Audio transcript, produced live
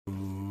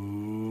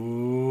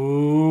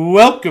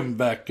Welcome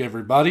back,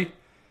 everybody,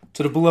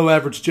 to the Below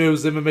Average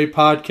Joe's MMA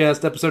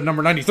Podcast, episode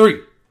number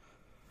 93.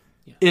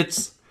 Yeah.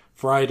 It's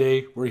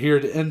Friday. We're here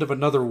at the end of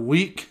another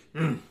week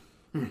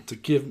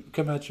to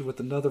come at you with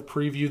another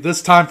preview,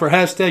 this time for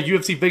hashtag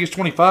UFC Vegas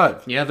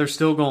 25. Yeah, they're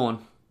still going.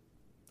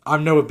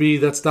 I'm Noah B.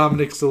 That's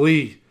Dominic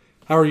Salee.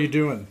 How are you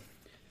doing?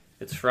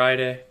 It's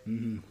Friday.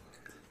 Mm-hmm.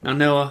 Now,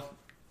 Noah,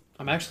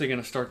 I'm actually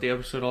going to start the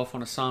episode off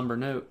on a somber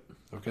note.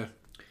 Okay.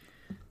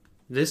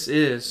 This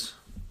is,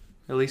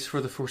 at least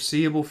for the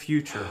foreseeable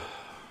future,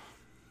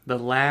 the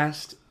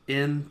last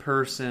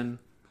in-person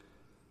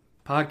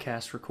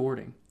podcast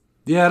recording.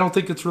 Yeah, I don't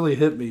think it's really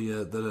hit me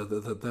yet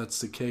that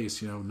that's the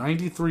case.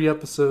 93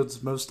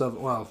 episodes, most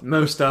of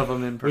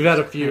them in person. We've had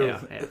a few,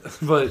 yeah.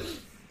 But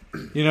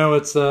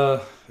it's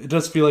it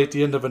does feel like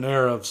the end of an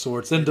era of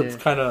sorts, end of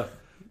kind of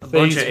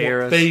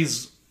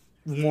phase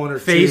one or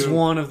phase two.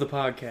 One of the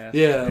podcast.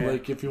 Yeah,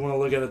 like if you want to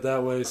look at it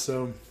that way.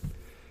 So,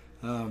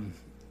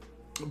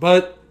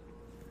 but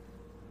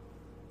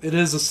it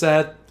is a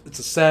sad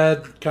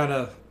kind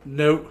of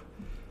note,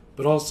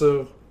 but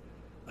also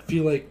I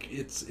feel like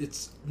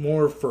it's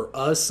more for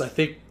us. I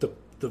think the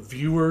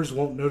viewers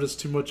won't notice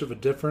too much of a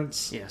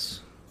difference. Yes,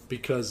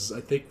 because I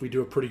think we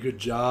do a pretty good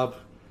job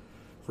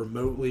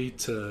remotely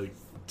to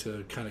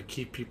kind of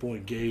keep people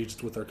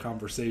engaged with our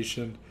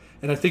conversation,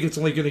 and I think it's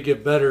only going to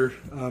get better.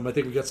 I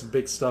think we got some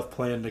big stuff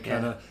planned to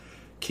kind of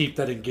keep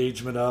that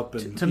engagement up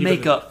and to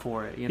make up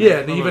for it.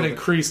 And even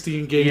increase the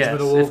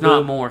engagement a little bit, if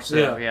not more. So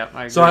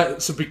I agree.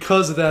 So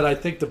because of that, I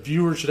think the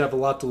viewers should have a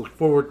lot to look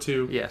forward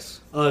to. Yes,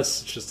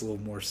 us, it's just a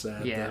little more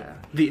sad. Yeah,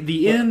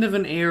 the end of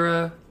an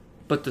era,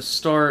 but the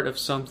start of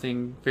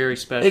something very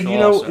special. And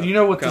you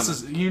know what this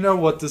is. You know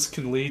what this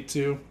can lead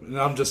to. And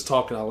I'm just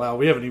talking out loud.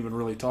 We haven't even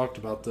really talked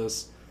about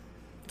this.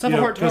 Let's have a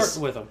heart-to-heart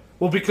with them.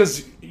 Well,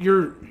 because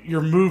you're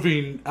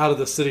moving out of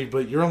the city,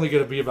 but you're only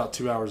going to be about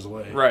 2 hours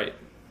away. Right.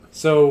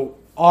 So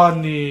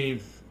on the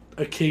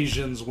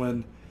occasions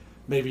when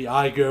maybe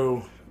I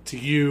go to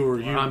you or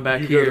you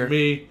go to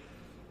me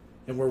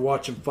and we're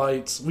watching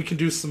fights, we can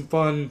do some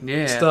fun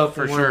stuff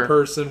when we're in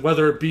person,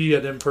 whether it be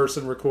an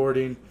in-person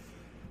recording.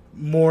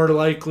 More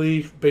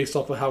likely, based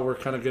off of how we're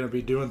kind of going to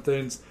be doing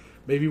things,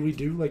 maybe we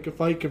do like a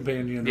fight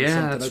companion or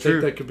something. That's I true.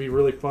 think that could be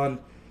really fun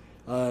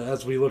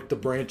as we look to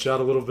branch out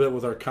a little bit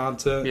with our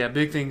content. Yeah,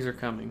 big things are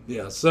coming.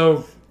 Yeah,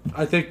 so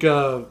I think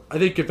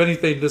if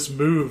anything, this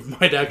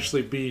move might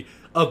actually be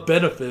a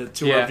benefit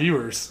to our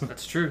viewers.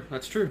 That's true.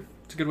 It's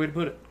a good way to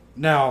put it.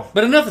 Now,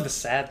 but enough of the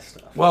sad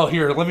stuff. Well,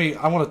 here, I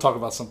want to talk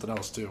about something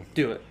else too.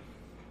 Do it.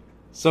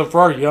 So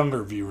for our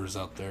younger viewers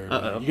out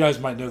there, you guys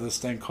might know this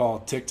thing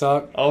called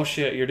TikTok. Oh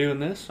shit, you're doing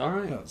this? All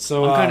right. Yeah,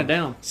 so I'm kind of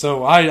down.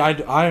 So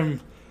I'm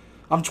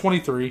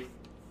 23.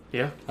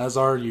 Yeah. As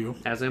are you.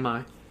 As am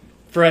I.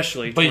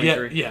 Freshly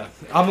 23. But yeah,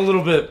 I'm a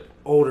little bit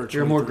older.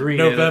 You're more green.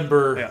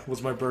 November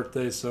was my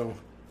birthday, so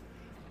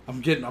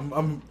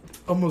I'm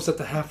almost at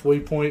the halfway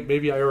point.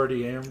 Maybe I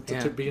already am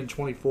to being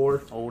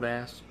 24. Old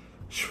ass.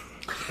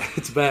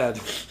 It's bad.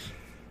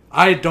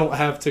 I don't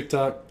have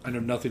TikTok. I know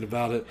nothing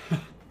about it.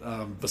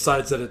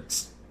 Besides that,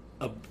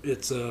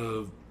 it's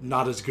a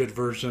not as good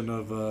version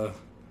of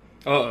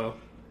Uh-oh.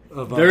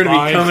 They're going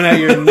to be coming at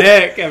your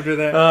neck after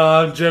that.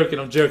 I'm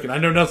joking. I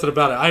know nothing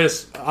about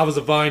it. I was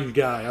a Vine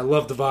guy. I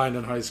loved the Vine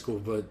in high school,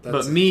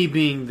 but me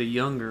being the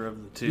younger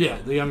of the two. Yeah,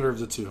 the younger of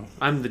the two.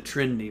 I'm the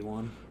trendy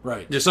one.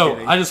 Right. Just so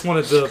kidding. I just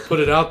wanted to put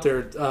it out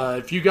there.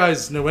 If you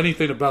guys know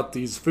anything about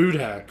these food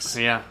hacks.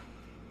 Yeah.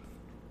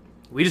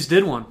 We just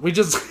did one. We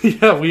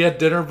had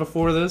dinner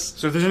before this.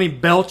 So if there's any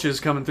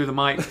belches coming through the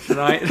mic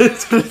tonight,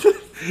 it's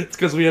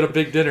because we had a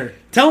big dinner.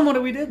 Tell them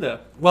what we did, though.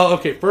 Well,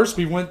 okay, first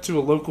we went to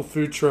a local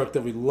food truck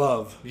that we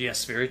love.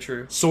 Yes, very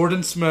true. Sword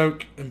and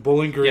Smoke in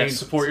Bowling Green. Yes,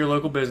 support your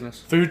local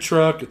business. Food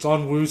truck. It's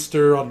on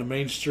Wooster on the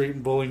main street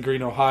in Bowling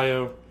Green,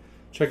 Ohio.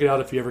 Check it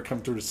out if you ever come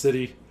through the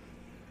city.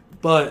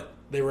 But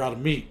they were out of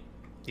meat.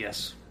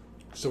 Yes.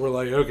 So we're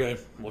like, okay.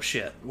 Well,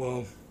 shit.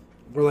 Well,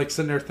 we're like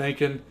sitting there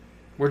thinking.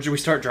 Where'd we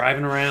start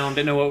driving around?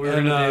 Didn't know what we were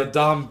going to do.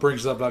 Dom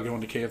brings up about going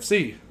to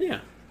KFC.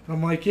 Yeah.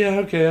 I'm like, yeah,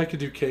 okay, I could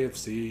do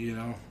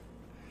KFC,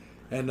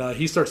 And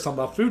he starts talking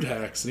about food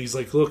hacks, and he's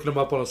like looking them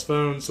up on his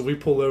phone. So we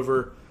pull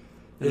over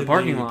in the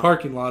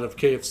parking lot of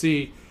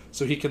KFC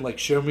so he can like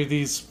show me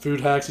these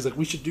food hacks. He's like,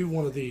 we should do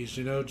one of these,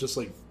 just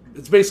like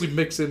it's basically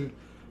mixing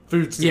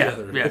foods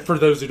together. Yeah. For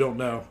those who don't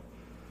know.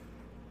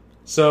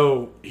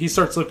 So he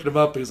starts looking them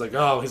up. And he's like,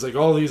 all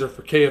these are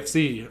for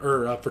KFC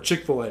or for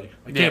Chick-fil-A.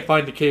 I can't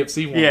find the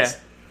KFC ones. Yeah.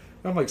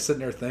 I'm like sitting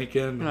there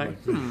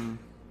thinking,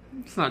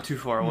 it's not too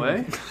far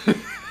away.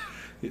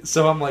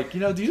 So I'm like, do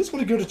you just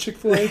want to go to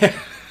Chick-fil-A?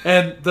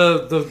 And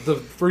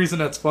the reason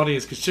that's funny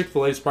is because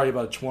Chick-fil-A is probably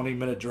about a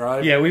 20-minute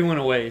drive. Yeah, we went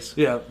a ways.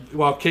 Yeah,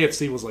 while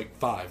KFC was like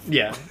 5.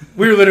 Yeah,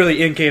 we were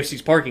literally in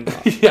KFC's parking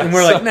lot. And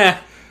we're like, nah,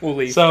 we'll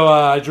leave. So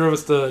I drove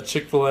us to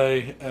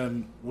Chick-fil-A,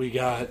 and we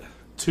got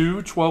 2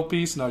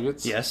 12-piece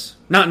nuggets. Yes.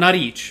 Not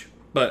each,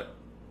 but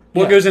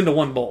what goes into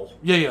one bowl?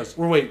 Yeah, yes.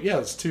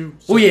 It's 2.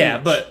 Well, yeah,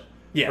 but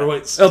Yeah. Or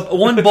wait,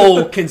 one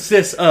bowl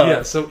consists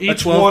of so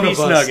each a 12-piece one of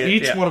us, nugget.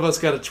 Each one of us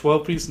got a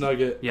 12-piece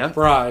nugget Yep.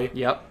 fry.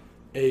 Yep.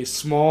 a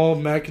small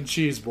mac and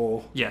cheese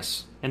bowl.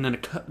 Yes. And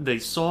then the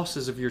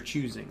sauces of your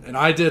choosing. And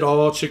I did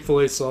all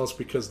Chick-fil-A sauce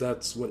because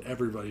that's what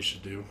everybody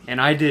should do. And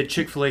I did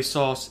Chick-fil-A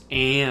sauce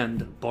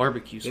and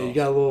barbecue sauce. Yeah, you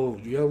got a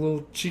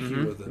little cheeky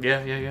with it.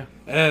 Yeah.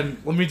 And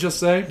let me just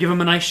say, give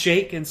them a nice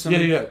shake and some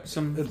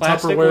some plasticware.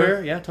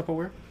 Tupperware. Yeah,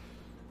 Tupperware.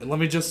 And let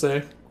me just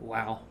say,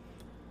 wow.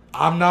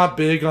 I'm not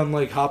big on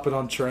like hopping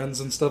on trends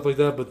and stuff like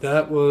that, but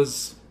that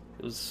was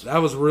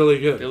really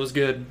good. It was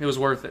good. It was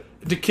worth it.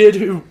 The kid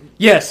who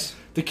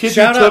The kid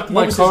Shout who took out, my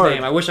what was card. His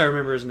name? I wish I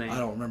remember his name. I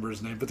don't remember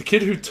his name, but the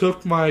kid who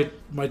took my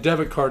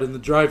debit card in the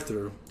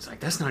drive-thru. It's like,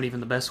 that's not even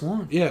the best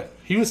one. Yeah,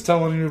 he was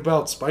telling me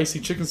about spicy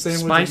chicken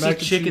sandwich. Spicy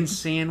chicken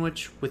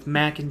sandwich with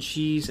mac and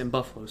cheese and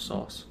buffalo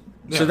sauce.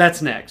 Yeah. So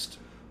that's next.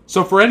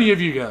 So for any of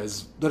you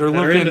guys that are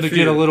looking to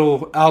get a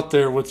little out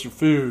there with your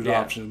food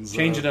options,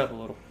 change it up a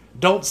little.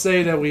 Don't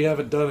say that we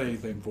haven't done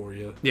anything for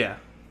you. Yeah.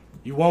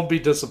 You won't be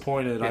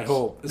disappointed, I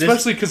hope.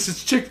 Especially because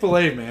it's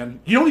Chick-fil-A,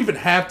 man. You don't even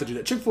have to do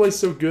that. Chick-fil-A's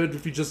so good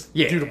if you just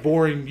do the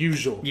boring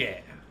usual. Yeah.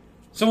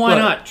 So why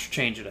not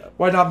change it up?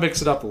 Why not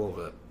mix it up a little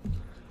bit?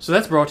 So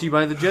that's brought to you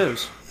by the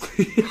Joes.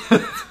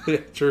 Yeah,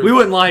 true. We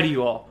wouldn't lie to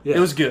you all. Yeah. It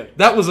was good.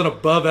 That was an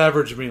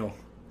above-average meal.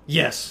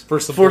 Yes. For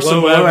some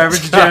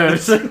below-average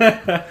Joes.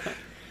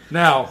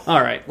 Now, all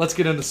right, let's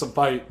get into some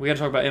fight. We got to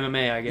talk about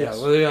MMA, I guess.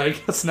 Yeah, well, I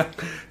guess not.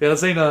 Yeah,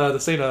 this ain't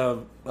a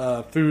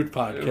food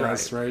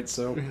podcast, right?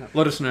 So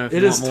let us know. If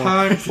it is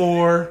time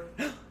for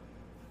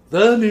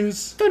the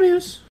news. The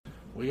news.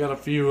 We got a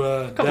few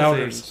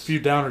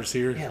downers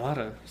here. Yeah, a lot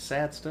of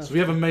sad stuff. So we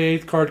have a May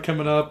 8th card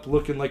coming up,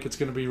 looking like it's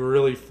going to be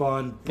really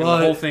fun. But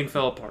the whole thing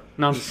fell apart.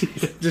 No, I'm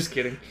just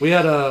kidding. We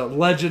had a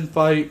legend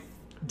fight.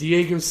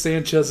 Diego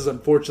Sanchez is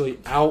unfortunately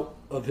out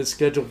of his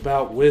scheduled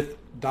bout with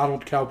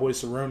Donald Cowboy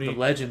Cerrone. The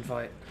legend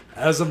fight.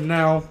 As of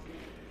now,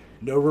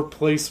 no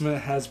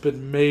replacement has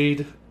been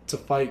made to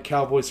fight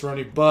Cowboy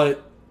Cerrone,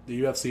 but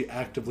the UFC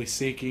actively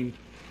seeking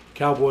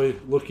Cowboy,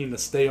 looking to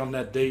stay on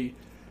that date.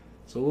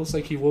 So it looks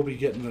like he will be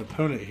getting an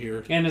opponent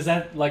here. And is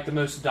that like the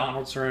most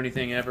Donald Cerrone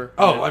thing ever?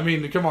 Oh, I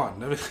mean, come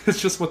on. I mean,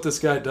 it's just what this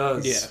guy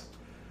does. Yeah.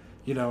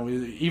 You know,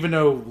 even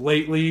though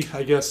lately,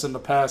 I guess in the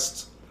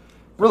past,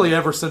 really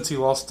ever since he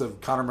lost to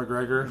Conor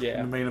McGregor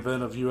in the main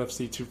event of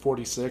UFC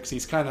 246,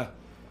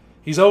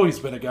 he's always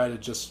been a guy to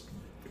just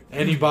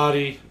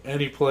anybody,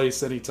 any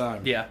place,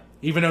 anytime. Yeah.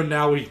 Even though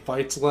now he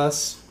fights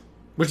less.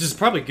 Which is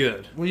probably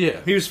good. Well, yeah.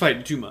 He was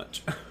fighting too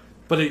much.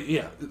 But,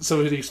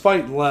 so he's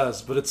fighting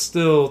less, but it's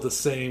still the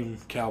same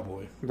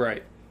Cowboy.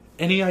 Right.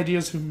 Any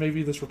ideas who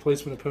maybe this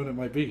replacement opponent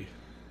might be?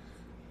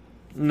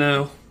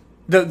 No.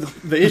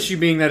 The issue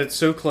being that it's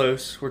so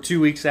close. We're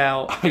 2 weeks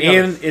out,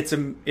 and it's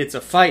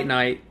a fight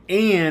night,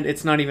 and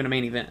it's not even a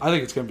main event. I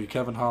think it's going to be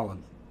Kevin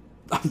Holland.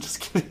 I'm just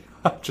kidding.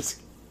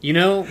 You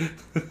know,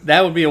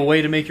 that would be a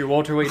way to make your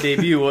welterweight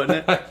debut,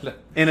 wouldn't it?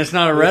 And it's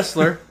not a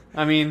wrestler.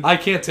 I mean, I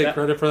can't take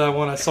credit for that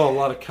one. I saw a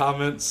lot of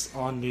comments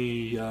on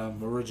the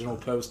original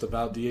post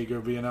about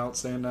Diego being out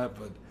saying that,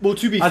 but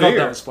to be fair, I thought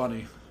that was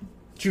funny.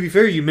 To be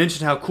fair, you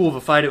mentioned how cool of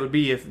a fight it would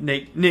be if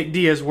Nick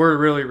Diaz were to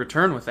really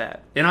return with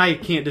that, and I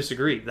can't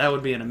disagree. That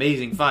would be an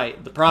amazing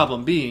fight. The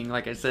problem being,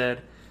 like I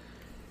said,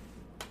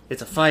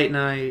 it's a fight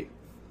night.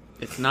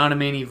 It's not a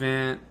main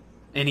event,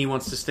 and he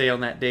wants to stay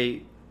on that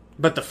date.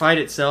 But the fight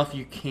itself,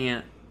 you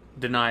can't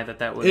deny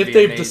that would be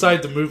amazing. If they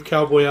decide to move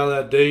Cowboy out of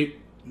that date,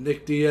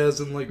 Nick Diaz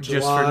in like July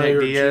just for Nick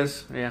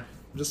Diaz, June. Yeah.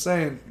 I'm just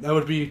saying, that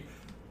would be...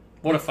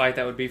 What a fight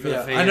that would be for the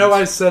fans. I know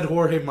I said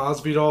Jorge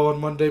Masvidal on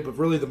Monday, but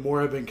really the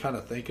more I've been kind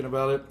of thinking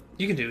about it...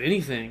 You can do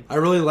anything. I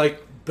really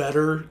like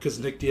better, because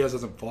Nick Diaz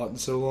hasn't fought in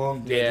so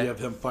long. The idea of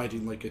him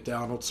fighting like a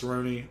Donald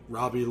Cerrone,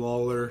 Robbie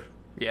Lawler.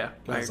 Yeah,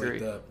 guys I agree.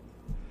 Like that.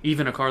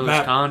 Even a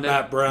Carlos Condit.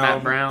 Matt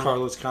Brown.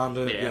 Carlos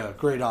Condit. Yeah,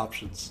 great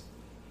options.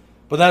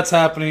 But that's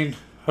happening.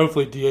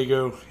 Hopefully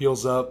Diego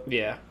heals up.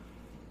 Yeah.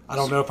 I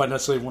don't know if I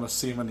necessarily want to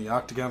see him in the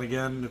octagon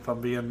again, if I'm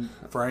being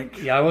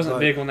frank. Yeah, I wasn't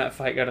big when that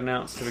fight got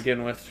announced to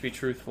begin with, to be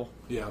truthful.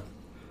 Yeah.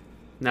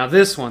 Now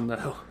this one,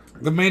 though.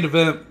 The main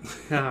event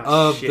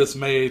of this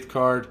May 8th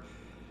card.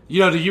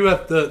 You know, the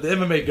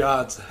MMA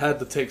gods had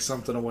to take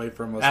something away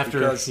from us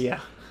because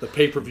the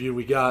pay-per-view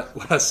we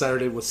got last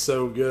Saturday was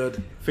so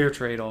good. Fair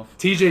trade-off.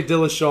 TJ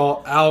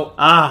Dillashaw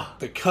out.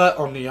 The cut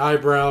on the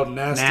eyebrow,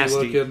 nasty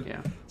looking.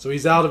 Yeah. So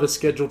he's out of his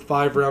scheduled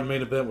 5-round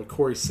main event with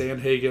Corey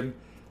Sandhagen.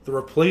 The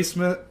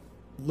replacement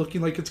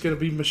looking like it's going to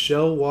be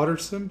Michelle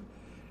Waterson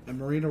and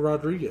Marina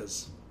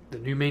Rodriguez. The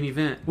new main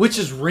event, which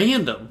is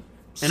random,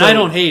 and I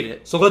don't hate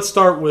it. So let's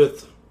start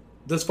with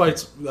this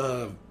fight's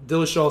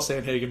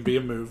Dillashaw-Sandhagen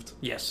being moved.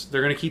 Yes,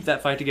 they're going to keep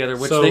that fight together,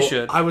 which they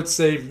should. I would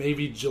say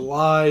maybe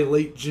July,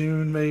 late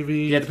June,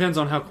 maybe. Yeah, it depends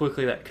on how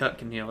quickly that cut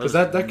can heal. Because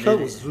that cut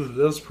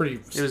was pretty.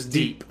 It was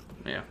deep.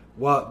 Yeah.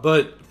 Well,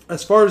 but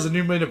as far as the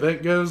new main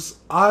event goes,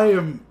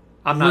 I'm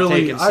not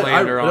taking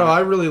slander on it. No, I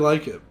really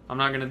like it. I'm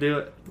not going to do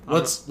it.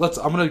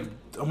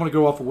 I'm gonna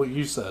go off of what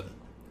you said.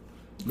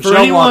 For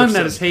anyone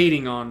that is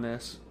hating on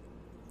this,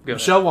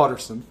 Michelle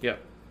Waterson. Yeah.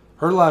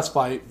 Her last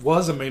fight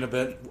was a main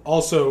event,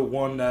 also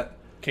one that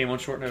came on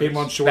short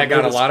notice. That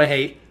got a lot of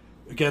hate.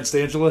 against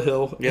Angela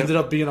Hill. Yep. Ended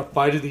up being a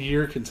Fight of the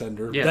Year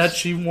contender. Yes. That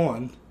she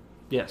won.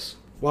 Yes.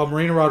 While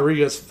Marina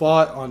Rodriguez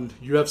fought on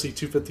UFC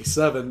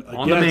 257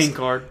 on the main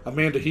card.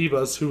 Amanda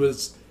Ribas, who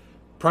is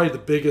probably the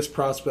biggest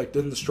prospect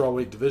in the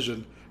strawweight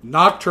division,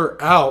 knocked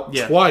her out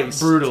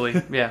twice.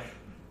 Brutally, yeah.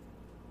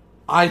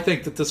 I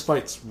think that this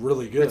fight's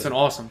really good. It's an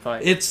awesome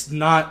fight. It's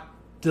not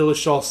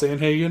Dillashaw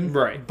Sandhagen.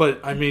 Right.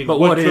 But, I mean,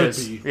 what could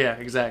be? Yeah,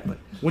 exactly.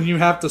 When you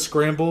have to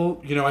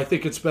scramble, I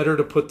think it's better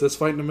to put this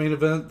fight in the main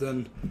event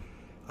than...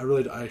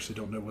 I actually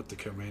don't know what the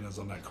co-main is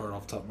on that card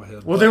off the top of my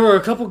head. Well, there were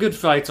a couple good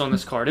fights on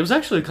this card. It was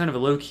actually kind of a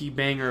low-key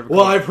banger of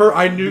a card.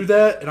 I knew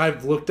that, and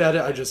I've looked at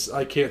it.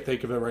 I can't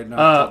think of it right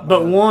now.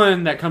 But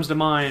one that comes to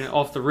mind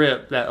off the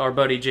rip that our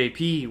buddy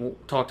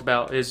JP talked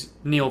about is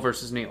Neal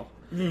versus Neal.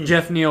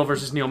 Jeff Neal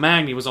versus Neil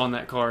Magny was on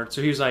that card.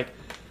 So he was like,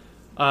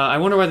 I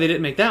wonder why they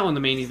didn't make that one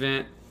the main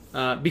event.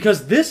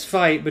 Because this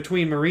fight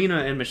between Marina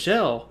and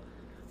Michelle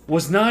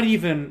was not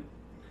even...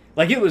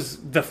 it was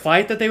the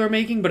fight that they were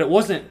making, but it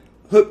wasn't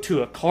hooked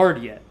to a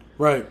card yet.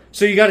 Right.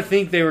 So you got to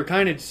think they were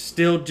kind of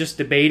still just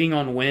debating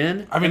on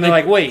when. I mean, they're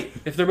like, wait,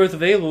 if they're both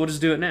available, we'll just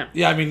do it now.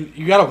 Yeah, I mean,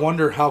 you got to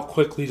wonder how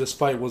quickly this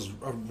fight was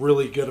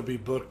really going to be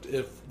booked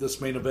if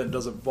this main event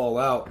doesn't fall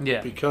out.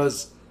 Yeah.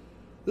 Because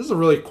this is a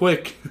really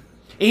quick...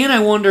 And I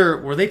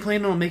wonder, were they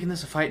planning on making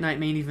this a fight night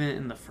main event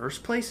in the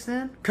first place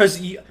then?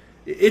 Because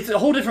it's a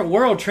whole different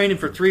world training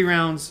for 3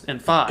 rounds and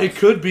 5. It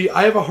could be.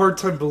 I have a hard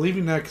time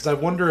believing that because I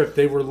wonder if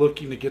they were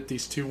looking to get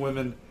these 2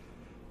 women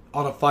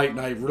on a fight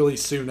night really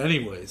soon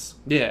anyways.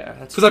 Yeah.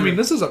 Because, I mean,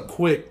 this is a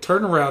quick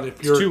turnaround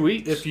if you're 2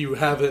 weeks. If you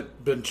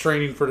haven't been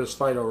training for this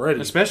fight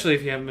already. Especially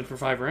if you haven't been for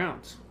 5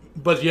 rounds.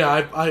 But,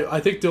 yeah, I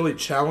think the only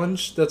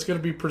challenge that's going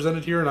to be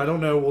presented here, and I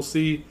don't know, we'll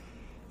see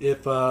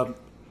if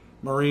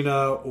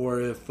Marina or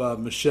if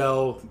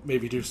Michelle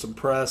maybe do some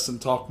press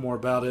and talk more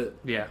about it.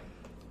 Yeah.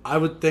 I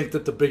would think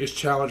that the biggest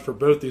challenge for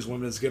both these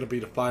women is going to be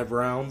the 5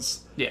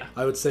 rounds. Yeah.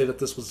 I would say that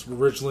this was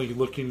originally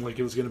looking like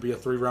it was going to be a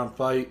 3-round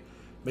fight.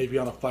 Maybe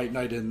on a fight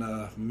night in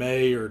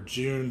May or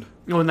June.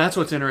 Well, and that's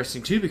what's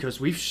interesting, too,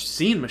 because we've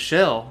seen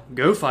Michelle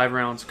go 5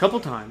 rounds a couple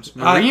times.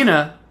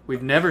 Marina,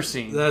 we've never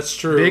seen. That's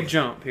true. Big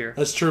jump here.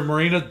 That's true.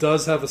 Marina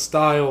does have a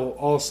style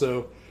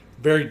also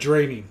very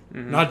draining.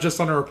 Mm-hmm. Not just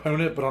on her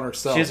opponent, but on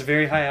herself. She has a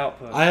very high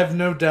output. I have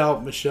no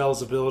doubt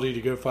Michelle's ability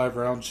to go 5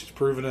 rounds. She's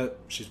proven it.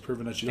 She's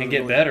proven that she doesn't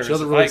get better. She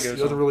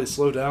doesn't really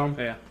slow down.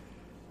 Yeah.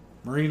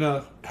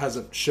 Marina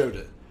hasn't showed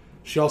it.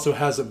 She also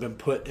hasn't been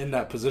put in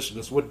that position.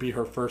 This would be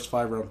her first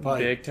 5-round fight.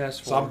 Big test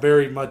for her. So I'm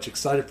very much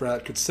excited for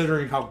that,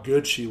 considering how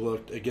good she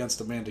looked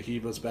against Amanda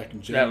Ribas back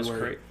in January.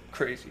 That was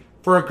crazy.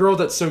 For a girl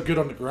that's so good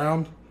on the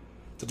ground,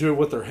 to do it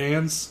with her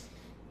hands,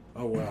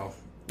 oh, wow.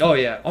 Oh,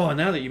 yeah. Oh,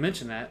 now that you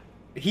mention that,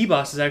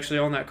 Ribas is actually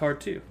on that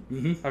card, too.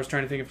 Mm-hmm. I was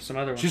trying to think of some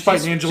other ones. She's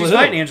fighting Angela Hill. She's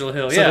fighting Angela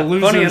Hill, so yeah. the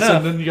losers, funny enough.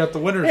 And then you got the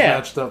winners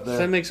matched up there.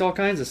 So that makes all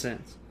kinds of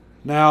sense.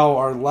 Now,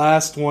 our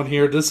last one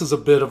here. This is a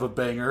bit of a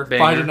banger.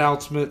 Fight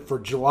announcement for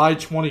July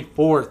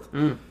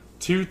 24th.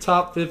 2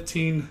 top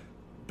 15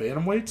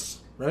 bantamweights,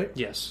 right?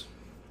 Yes.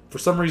 For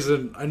some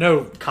reason, I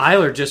know...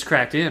 Kyler just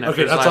cracked in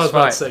after Okay, that's what I was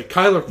about to say.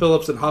 Kyler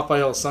Phillips and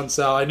Rafael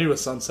Sunsao. I knew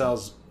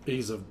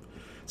he's a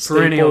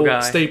perennial guy.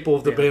 Staple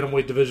of the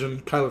bantamweight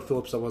division. Kyler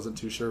Phillips I wasn't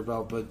too sure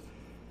about, but...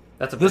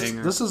 That's a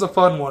banger. This is a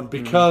fun one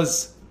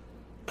because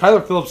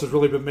Kyler Phillips has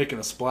really been making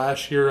a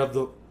splash here in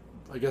the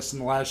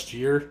last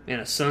year.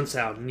 And a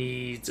Sunsao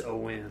needs a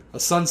win. A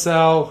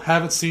Sunsao,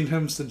 haven't seen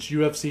him since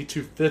UFC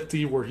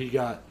 250 where he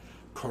got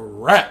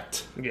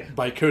correct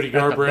by Cody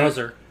Garbrandt. At the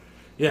buzzer.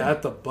 Yeah,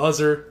 at the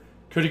buzzer.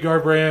 Cody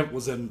Garbrandt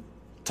was in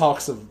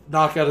talks of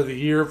knockout of the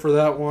year for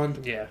that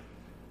one. Yeah.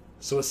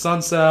 So a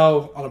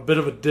Sunsao on a bit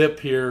of a dip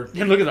here.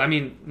 And look at that. I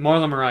mean,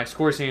 Marlon Moraes,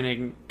 Corey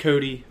Sandhagen,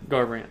 Cody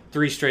Garbrandt.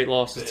 3 straight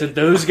losses. To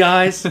those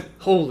guys,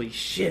 holy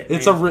shit,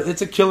 it's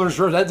a killer's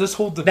row. This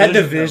whole division. That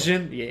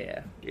division,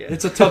 yeah.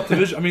 It's a tough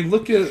division. I mean,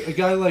 look at a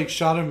guy like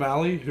Sean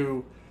O'Malley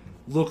who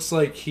looks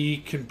like he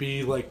can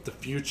be like the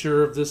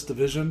future of this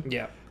division.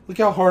 Yeah. Look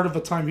how hard of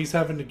a time he's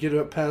having to get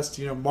up past,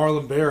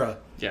 Marlon Vera.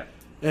 Yeah.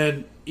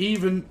 And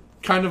even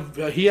kind of,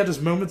 he had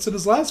his moments in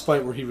his last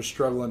fight where he was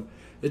struggling.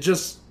 It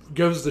just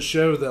goes to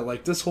show that,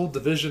 like, this whole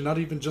division, not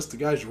even just the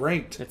guys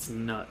ranked. It's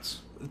nuts.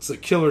 It's a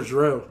killer's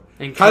row.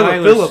 And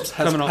Kyler Phillips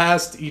has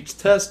passed each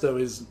test, though.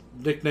 His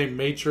nickname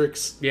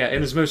Matrix. Yeah,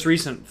 in his most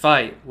recent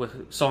fight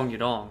with Song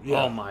Yadong.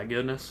 Yeah. Oh, my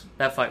goodness.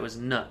 That fight was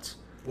nuts.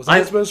 Was that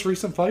his most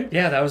recent fight?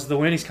 Yeah, that was the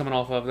win he's coming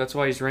off of. That's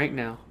why he's ranked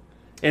now.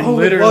 And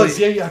it was.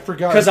 Yeah, I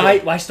forgot. Because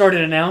I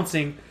started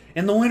announcing,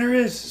 and the winner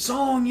is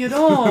Song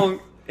Yadong.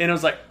 And I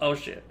was like, oh,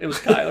 shit. It was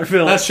Kyler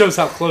Phillips. That shows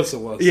how close it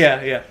was.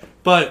 Yeah.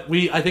 But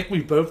I think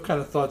we both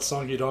kind of thought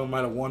Song Yadong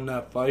might have won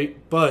that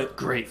fight. But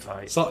great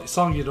fight. Song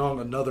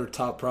Yadong, another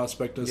top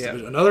prospect in this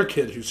division. Another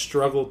kid who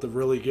struggled to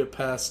really get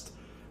past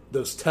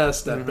those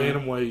tests at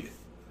bantamweight.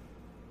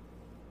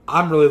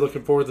 I'm really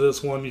looking forward to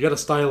this one. You got a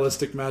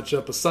stylistic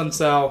matchup. A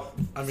Sunsao.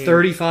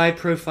 35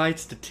 pro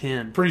fights to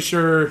 10. Pretty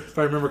sure, if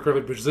I remember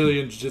correctly,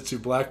 Brazilian Jiu-Jitsu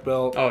black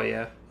belt. Oh,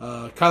 yeah.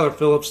 Kyler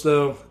Phillips,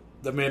 though,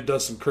 the man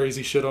does some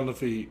crazy shit on the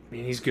feet. I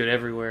mean, he's good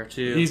everywhere,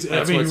 too. He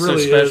really so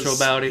special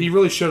about him. He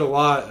really showed a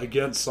lot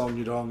against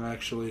Song Yudong,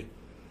 actually.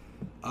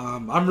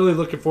 I'm really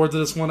looking forward to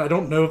this one. I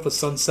don't know if a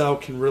Sun Sao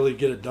can really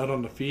get it done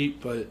on the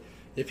feet, but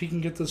if he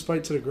can get this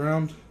fight to the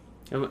ground...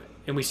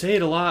 And we say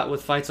it a lot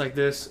with fights like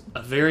this,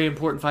 a very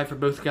important fight for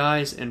both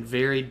guys in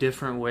very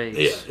different ways.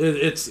 Yeah,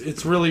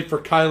 it's really for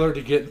Kyler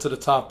to get into the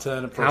top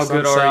 10. And for How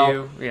good are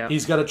you? Yeah.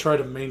 He's got to try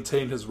to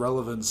maintain his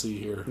relevancy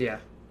here. Yeah.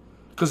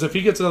 Because if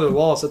he gets another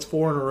loss, that's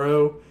 4 in a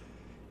row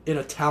in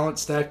a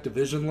talent-stacked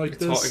division like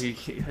this.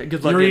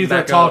 Good luck you're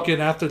either talking,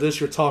 up. after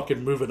this, you're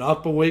talking moving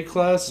up a weight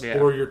class,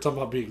 or you're talking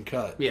about being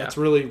cut. Yeah. That's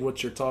really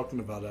what you're talking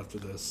about after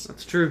this.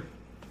 That's true.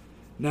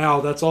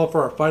 Now, that's all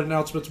for our fight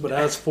announcements, but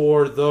as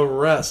for the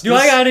rest...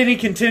 I got any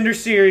Contender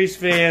Series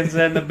fans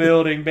in the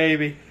building,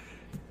 baby?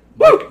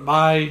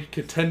 My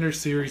Contender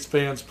Series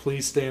fans,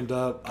 please stand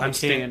up. I'm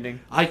standing.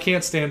 I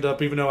can't stand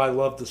up, even though I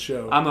love the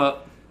show. I'm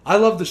up. I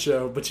love the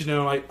show, but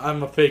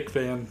I'm a fake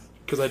fan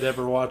because I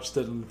never watched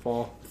it in the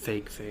fall.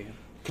 Fake fan.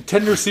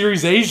 Contender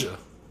Series Asia.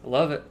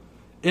 Love it.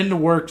 In the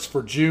works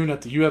for June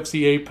at the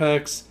UFC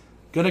Apex.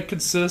 Gonna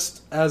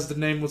consist, as the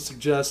name would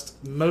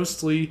suggest,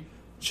 mostly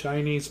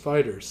Chinese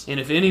fighters. And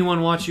if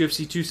anyone watched UFC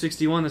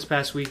 261 this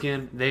past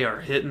weekend, they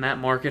are hitting that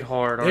market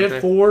hard, aren't they? They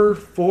had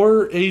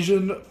four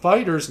Asian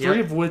fighters,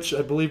 3 of which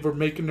I believe were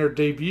making their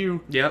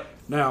debut. Yep.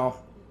 Now,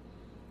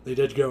 they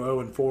did go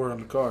 0-4 on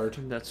the card.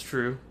 That's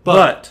true.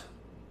 But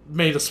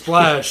made a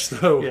splash,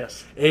 though.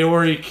 Yes.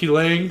 Aori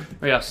Qiling.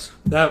 Yes.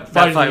 That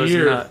fight of the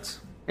year. Was nuts.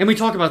 And we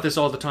talk about this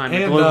all the time.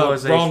 And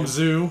Rong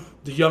Zhu,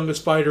 the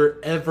youngest fighter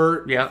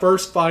ever. Yep.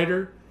 First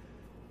fighter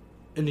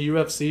in the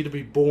UFC to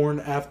be born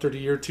after the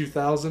year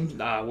 2000.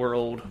 We're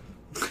old.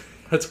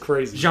 That's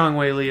crazy. Zhang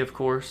Weili, of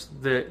course,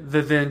 the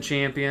then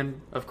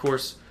champion, of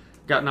course,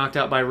 got knocked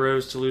out by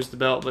Rose to lose the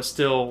belt, but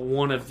still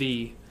one of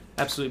the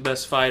absolute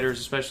best fighters,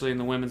 especially in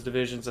the women's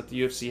divisions that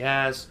the UFC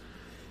has.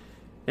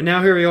 And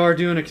now here we are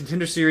doing a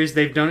Contender Series.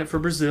 They've done it for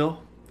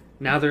Brazil.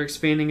 Now they're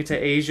expanding it to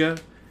Asia.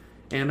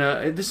 And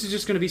this is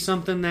just going to be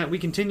something that we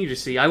continue to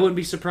see. I wouldn't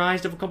be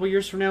surprised if a couple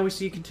years from now we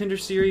see Contender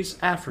Series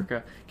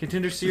Africa,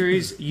 Contender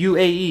Series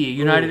UAE,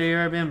 United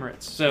Arab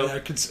Emirates. So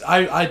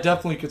yeah, I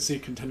definitely could see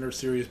Contender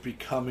Series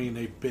becoming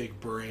a big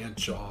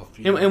branch off.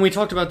 And we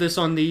talked about this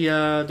on the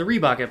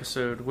Reebok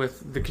episode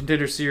with the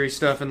Contender Series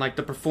stuff and like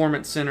the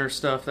Performance Center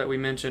stuff that we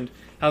mentioned.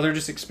 How they're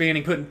just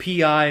expanding, putting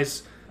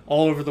PIs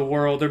all over the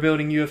world. They're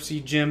building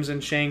UFC gyms in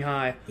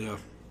Shanghai. Yeah.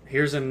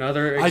 Here's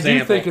another example. I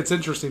do think it's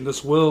interesting.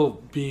 This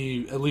will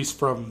be, at least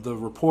from the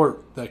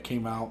report that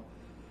came out,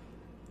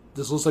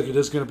 this looks like it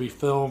is going to be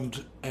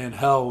filmed and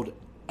held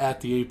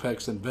at the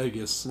Apex in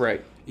Vegas.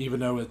 Right. Even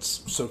though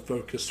it's so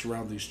focused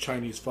around these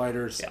Chinese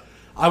fighters. Yeah.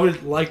 I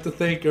would like to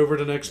think over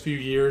the next few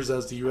years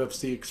as the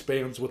UFC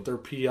expands with their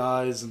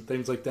PIs and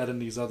things like that in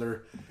these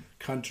other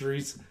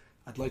countries,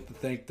 I'd like to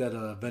think that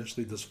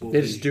eventually this will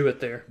just do it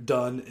there.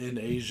 Done in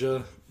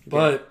Asia.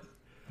 But...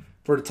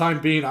 for the time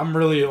being, I'm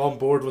really on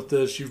board with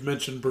this. You've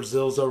mentioned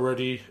Brazil's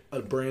already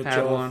a branch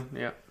off. One,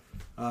 yeah.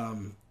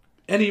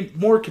 Any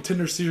more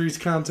Contender Series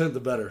content, the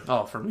better.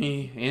 Oh, for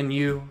me and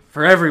you,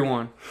 for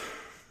everyone,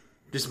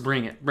 just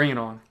bring it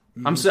on.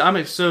 I'm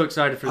so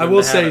excited for them. I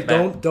will say,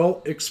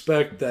 don't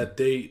expect that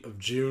date of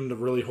June to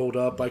really hold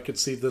up. I could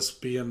see this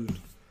being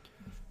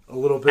a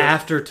little bit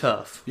after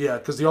tough. Yeah,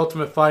 because the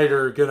Ultimate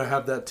Fighter gonna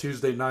have that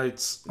Tuesday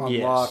nights on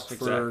lock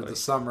for the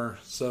summer.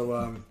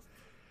 So.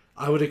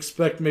 I would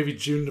expect maybe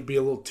June to be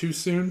a little too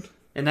soon.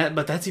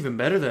 But that's even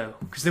better, though.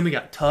 Because then we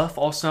got Tough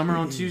all summer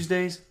on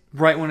Tuesdays.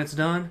 Right when it's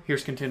done,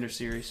 here's Contender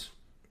Series.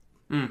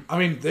 I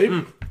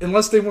mean,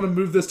 unless they want to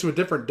move this to a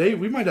different date,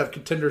 we might have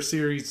Contender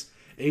Series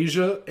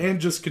Asia and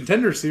just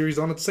Contender Series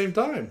on at the same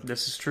time.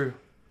 This is true.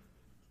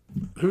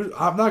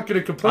 I'm not going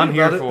to complain about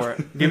it. I'm here for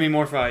it. Give me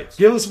more fights.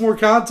 Give us more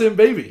content,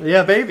 baby.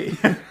 Yeah, baby.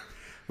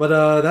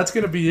 But that's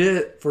going to be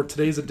it for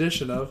today's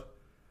edition of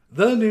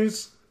The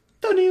News.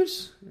 The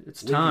news.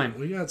 It's time.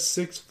 We got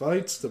 6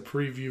 fights to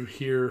preview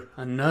here.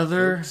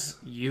 Another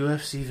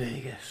UFC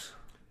Vegas.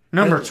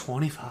 Number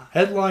 25.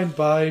 Headlined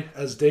by,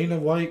 as Dana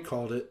White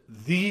called it,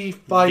 the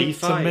fight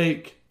to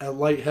make at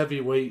light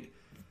heavyweight.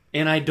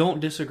 And I don't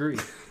disagree.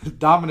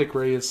 Dominic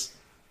Reyes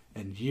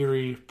and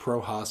Yuri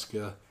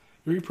Prochazka.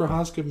 Yuri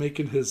Prochazka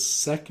making his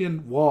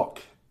second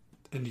walk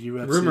in the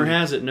UFC. Rumor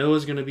has it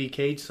Noah's going to be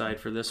cage side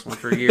for this one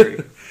for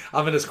Yuri.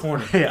 I'm in his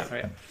corner.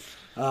 Yeah.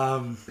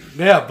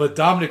 But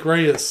Dominic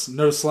Reyes,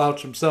 no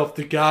slouch himself,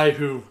 the guy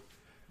who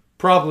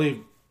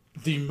probably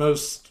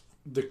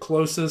the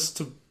closest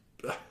to,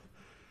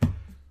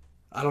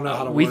 I don't know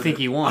how to we think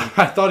he won.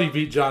 I thought he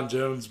beat John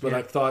Jones, but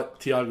I thought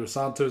Thiago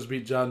Santos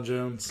beat John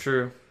Jones.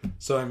 True.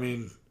 So, I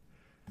mean,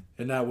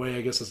 in that way,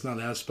 I guess it's not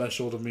as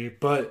special to me.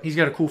 But he's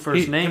got a cool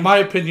first name. In my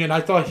opinion,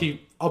 I thought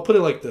I'll put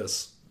it like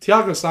this.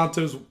 Thiago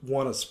Santos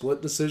won a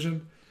split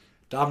decision.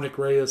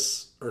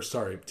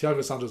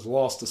 Thiago Santos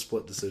lost a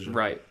split decision.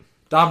 Right.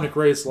 Dominic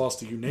Reyes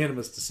lost a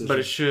unanimous decision. But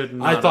it should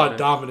not. I thought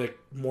Dominic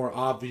more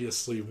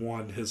obviously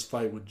won his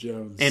fight with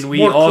Jones. And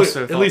we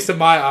also at least in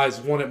my eyes,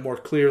 won it more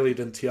clearly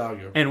than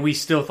Thiago. And we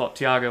still thought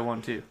Thiago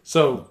won too.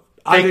 So,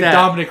 I think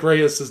Dominic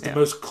Reyes is the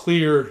most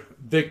clear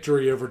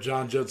victory over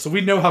John Jones. So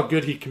we know how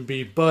good he can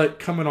be, but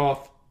coming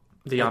off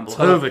the Jan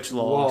Blachowicz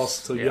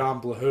loss to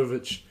Jan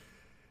Blachowicz.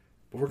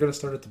 But we're going to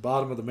start at the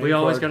bottom of the main card. We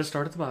always got to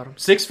start at the bottom.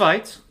 6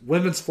 fights.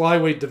 Women's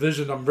flyweight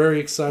division. I'm very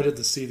excited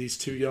to see these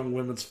two young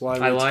women's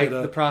flyweights. I like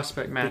the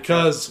prospect matchup.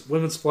 Because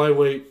women's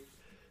flyweight,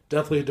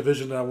 definitely a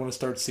division that I want to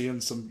start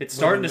seeing some. It's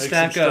starting to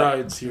stack up.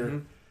 Strides here. Mm-hmm.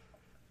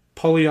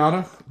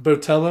 Poliana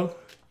Botello.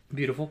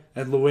 Beautiful.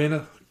 And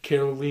Luana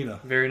Carolina.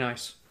 Very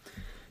nice.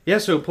 Yeah,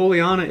 so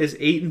Poliana is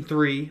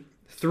 8-3,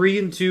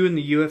 3-2 in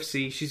the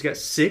UFC. She's got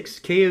 6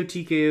 KO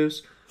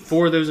TKOs.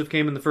 4 of those have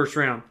came in the first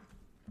round.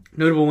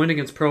 Notable win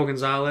against Pearl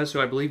Gonzalez,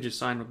 who I believe just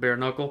signed with Bare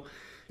Knuckle.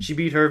 She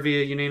beat her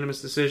via unanimous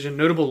decision.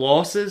 Notable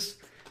losses,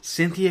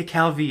 Cynthia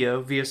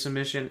Calvillo via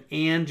submission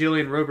and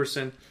Jillian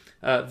Roberson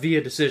via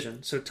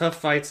decision. So tough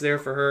fights there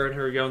for her in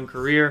her young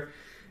career.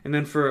 And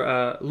then for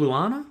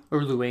Luana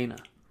or Luana?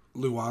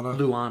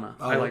 Luana.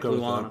 I like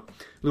Luana.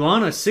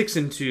 Luana is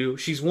 6-2.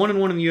 She's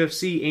 1-1 in the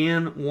UFC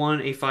and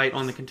won a fight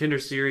on the Contender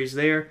Series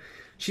there.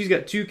 She's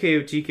got 2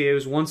 KO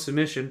TKOs, 1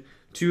 submission.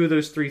 2 of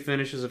those 3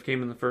 finishes have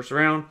came in the first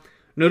round.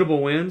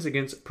 Notable wins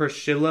against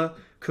Priscilla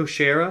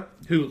Cachoeira,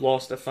 who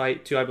lost a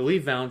fight to, I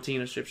believe,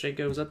 Valentina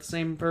Shevchenko. Was that the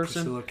same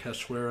person? Priscilla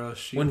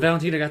Cachoeira. When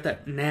Valentina got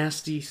that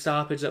nasty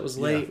stoppage that was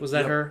late, was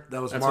that her?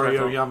 That was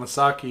Mario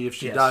Yamasaki. If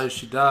she dies,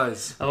 she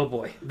dies. Oh,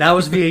 boy. That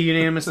was via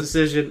unanimous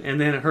decision.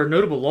 And then her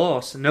notable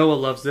loss, Noah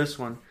loves this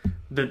one,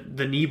 the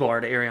knee bar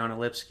to Ariana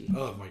Lipski.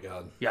 Oh, my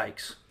God.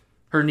 Yikes.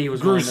 Her knee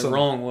was going the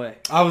wrong way.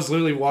 I was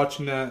literally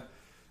watching that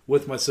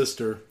with my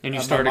sister. And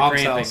you started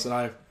cramping. House, and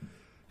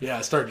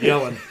I started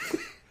yelling.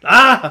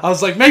 I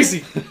was like,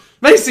 Macy,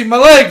 my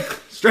leg!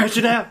 Stretch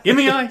it out. Give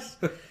me ice.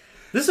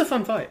 This is a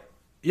fun fight.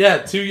 Yeah,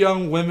 2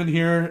 young women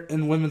here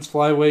in women's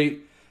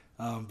flyweight.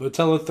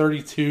 Botello,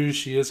 32.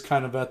 She is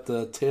kind of at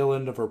the tail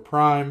end of her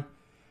prime.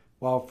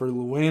 While for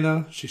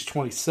Luana, she's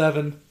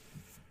 27.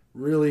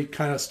 Really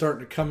kind of starting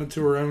to come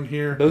into her own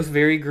here. Both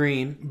very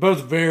green. And,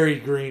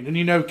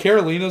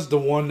 Carolina's the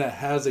one that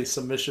has a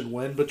submission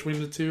win between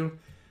the two.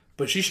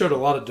 But she showed a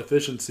lot of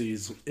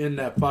deficiencies in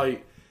that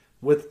fight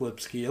with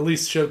Lipski. At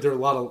least showed there a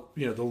lot of,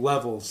 the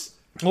levels.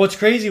 Well, it's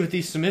crazy with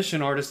these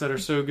submission artists that are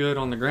so good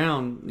on the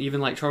ground, even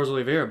like Charles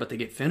Oliveira, but they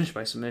get finished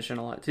by submission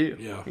a lot too.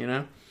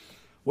 Yeah.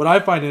 What I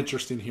find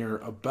interesting here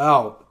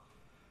about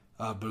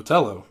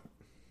Botello,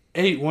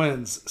 8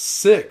 wins,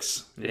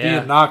 6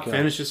 via knockout.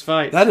 Finishes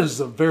fights. That is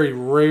a very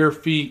rare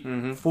feat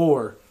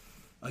for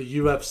a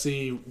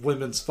UFC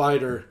women's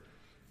fighter.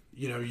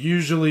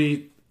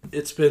 Usually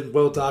it's been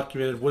well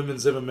documented.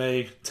 Women's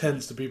MMA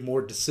tends to be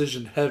more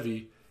decision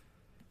heavy.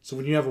 So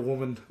when you have a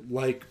woman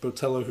like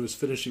Botello who's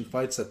finishing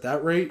fights at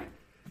that rate,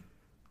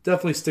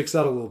 definitely sticks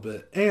out a little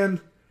bit.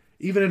 And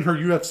even in her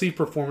UFC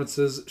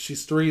performances,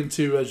 she's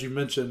 3-2, as you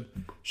mentioned.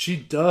 She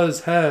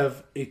does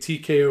have a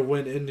TKO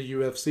win in the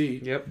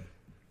UFC. Yep.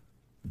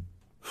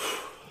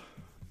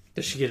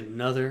 Does she get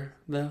another,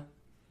 though?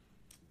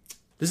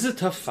 This is a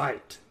tough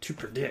fight to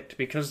predict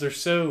because they're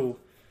so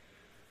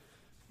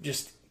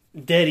just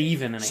dead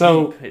even in a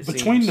heap,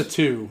 between the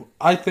two,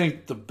 I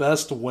think the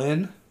best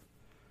win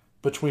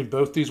between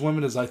both these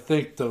women is, I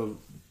think, the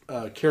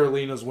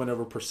Carolina's win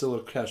over Priscilla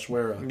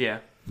Cachoeira. Yeah.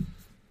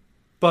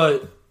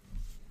 But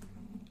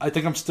I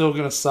think I'm still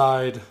going to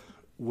side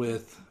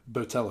with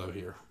Botello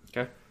here.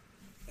 Okay.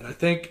 And I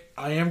think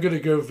I am going to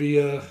go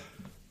via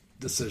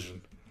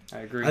decision. I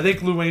agree. I think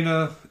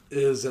Luana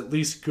is at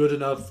least good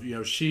enough.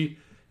 She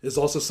is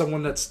also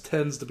someone that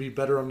tends to be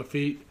better on the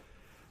feet.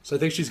 So I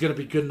think she's going to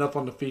be good enough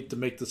on the feet to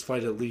make this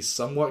fight at least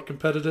somewhat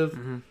competitive.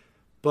 Mm-hmm.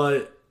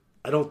 But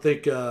I don't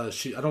think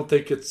there's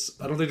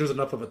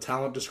enough of a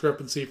talent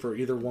discrepancy for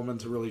either woman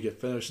to really get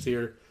finished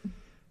here.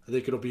 I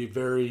think it'll be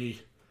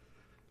very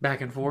back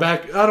and forth. I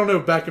don't know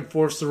if back and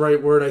forth's the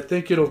right word. I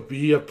think it'll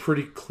be a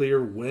pretty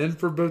clear win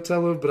for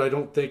Botello, but I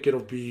don't think it'll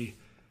be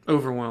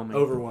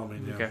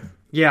overwhelming. Yeah. Okay.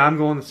 Yeah, I'm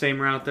going the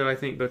same route though. I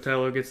think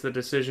Botello gets the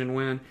decision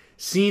win.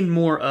 Seen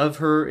more of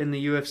her in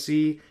the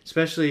UFC,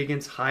 especially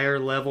against higher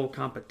level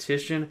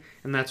competition,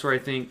 and that's where I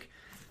think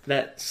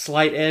that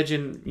slight edge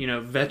and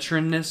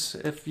veteranness,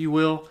 if you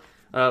will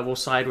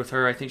side with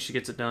her. I think she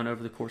gets it done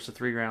over the course of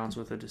 3 rounds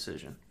with a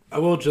decision. I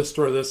will just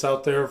throw this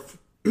out there.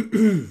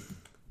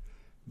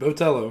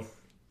 Botello,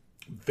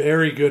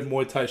 very good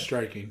Muay Thai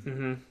striking.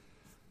 Mm-hmm.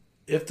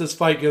 If this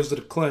fight goes to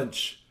the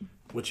clinch,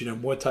 which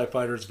Muay Thai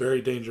fighters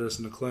very dangerous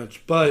in the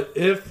clinch, but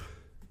if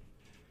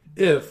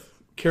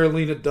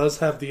Carolina does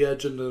have the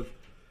edge in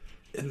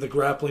the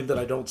grappling that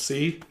I don't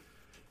see,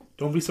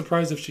 don't be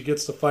surprised if she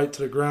gets the fight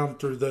to the ground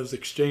through those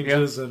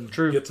exchanges and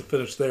gets a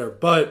finish there.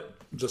 But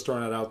I'm just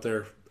throwing that out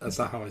there. That's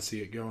not how I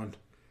see it going.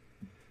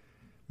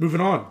 Moving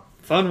on.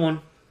 Fun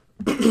one.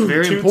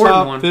 Very Two important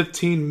top one.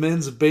 15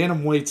 men's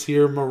bantamweights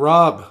here.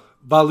 Merab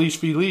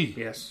Dvalishvili.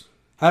 Yes.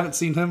 Haven't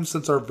seen him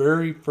since our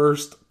very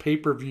first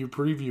pay-per-view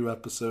preview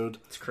episode.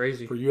 It's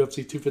crazy. For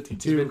UFC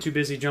 252. He's been too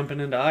busy jumping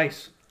into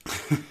ice.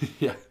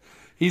 Yeah.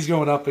 He's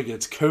going up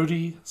against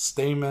Cody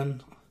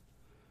Stamann.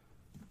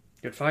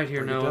 Good fight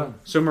here, Noah.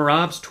 So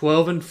Merab's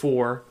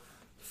 12-4,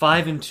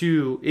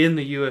 5-2 in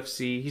the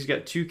UFC. He's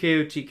got 2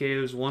 KO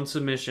TKOs, 1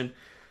 submission.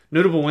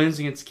 Notable wins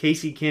against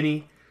Casey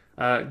Kenny,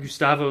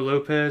 Gustavo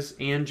Lopez,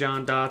 and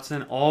John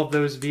Dodson. All of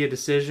those via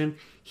decision.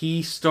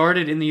 He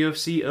started in the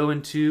UFC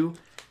 0-2,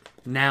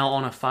 now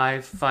on a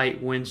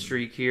 5-fight win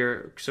streak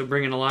here. So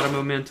bringing a lot of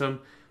momentum.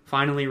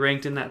 Finally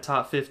ranked in that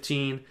top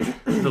 15.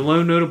 The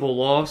lone notable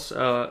loss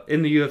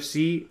in the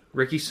UFC,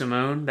 Ricky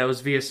Simón. That was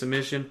via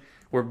submission.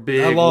 We're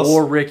big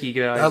War Ricky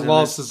guys. That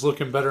loss is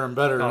looking better and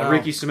better now.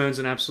 Ricky Simón's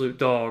an absolute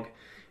dog.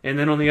 And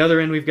then on the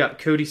other end, we've got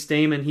Cody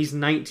Stamann. He's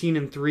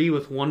 19-3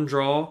 with 1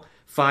 draw,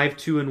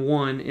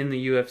 5-2-1 in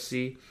the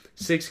UFC.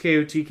 6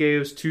 KO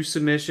TKOs, 2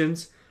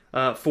 submissions.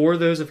 4 of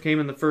those have came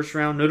in the first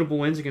round. Notable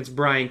wins against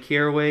Brian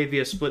Caraway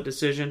via split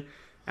decision,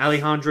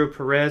 Alejandro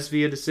Perez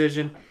via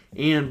decision,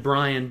 and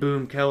Brian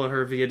Boom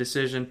Kelleher via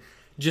decision.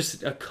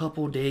 Just a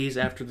couple days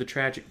after the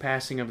tragic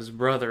passing of his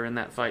brother in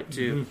that fight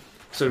too. Mm-hmm.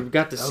 So we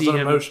got to see him.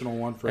 That was an emotional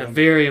one for him.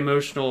 Very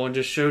emotional, and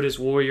just showed his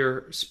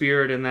warrior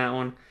spirit in that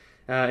one.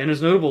 And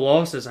his notable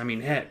losses, I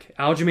mean, heck,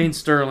 Aljamain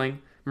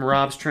Sterling,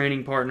 Merab's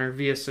training partner,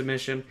 via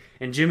submission,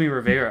 and Jimmy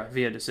Rivera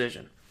via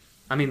decision.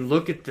 I mean,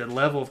 look at the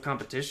level of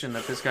competition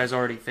that this guy's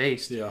already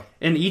faced. Yeah.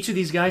 And each of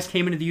these guys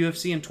came into the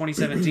UFC in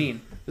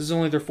 2017. This is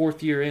only their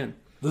 4th year in.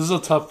 This is a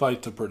tough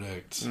fight to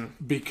predict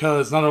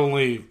because not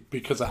only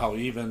because of how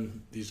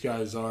even these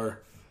guys are,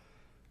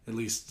 at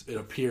least it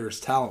appears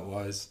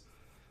talent-wise,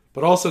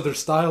 but also their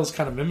styles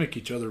kind of mimic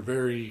each other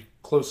very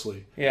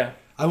closely. Yeah.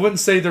 I wouldn't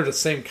say they're the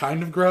same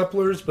kind of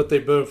grapplers, but they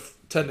both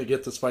tend to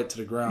get this fight to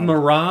the ground.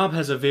 Merab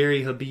has a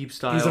very Habib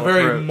style He's a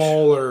very approach.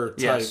 Mauler type.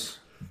 Yes.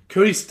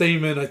 Cody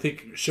Stamann, I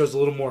think, shows a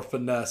little more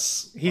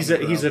finesse. He's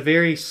a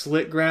very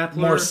slick grappler.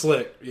 More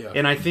slick, yeah.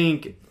 And I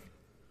think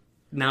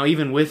now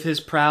even with his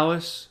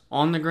prowess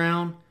on the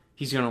ground,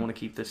 he's going to want to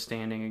keep this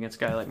standing against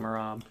a guy like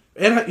Merab.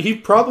 And he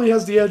probably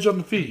has the edge on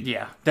the feet.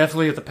 Yeah,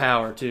 definitely with the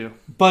power too.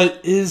 But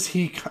is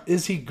he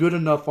good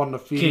enough on the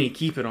feet? Can he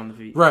keep it on the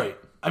feet? Right.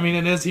 I mean,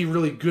 and is he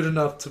really good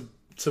enough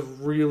to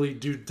really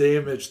do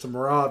damage to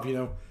Merab, you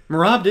know?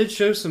 Merab did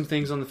show some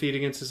things on the feet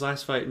against his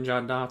last fight in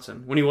John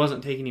Dodson when he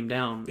wasn't taking him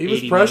down. He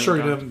was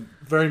pressuring him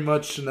very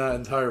much in that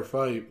entire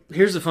fight.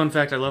 Here's the fun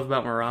fact I love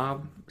about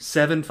Merab.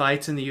 7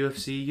 fights in the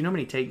UFC. You know how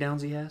many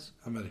takedowns he has?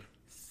 How many?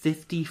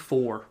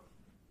 54.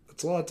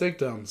 That's a lot of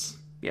takedowns.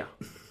 Yeah.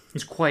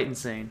 It's quite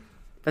insane.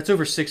 That's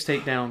over 6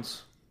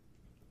 takedowns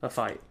a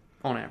fight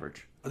on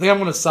average. I think I'm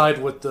going to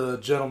side with the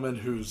gentleman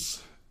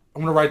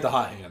I'm going to ride the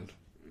hot hand.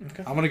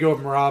 Okay. I'm going to go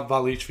with Merab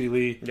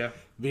Dvalishvili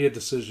via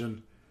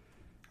decision.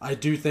 I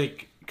do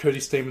think Cody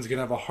Stamann's going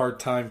to have a hard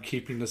time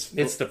keeping this fight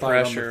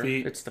on the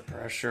feet. It's the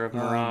pressure of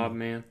Merab,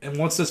 man. And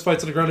once this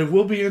fight's on the ground, it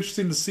will be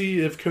interesting to see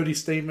if Cody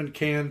Stamann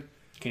can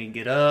he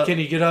get up? Can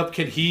he get up?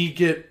 Can he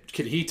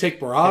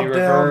take Merab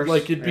down?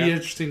 Like, it'd be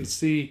interesting to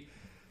see.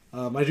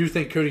 I do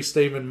think Cody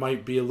Stamann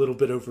might be a little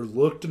bit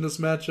overlooked in this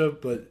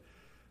matchup, but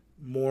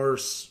more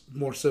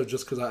so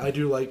just because I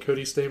do like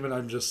Cody Stamann.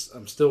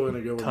 I'm still going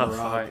to go with Merab. Tough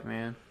fight,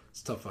 man.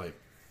 It's a tough fight.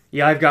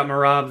 Yeah, I've got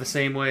Merab the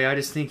same way. I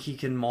just think he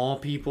can maul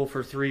people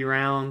for 3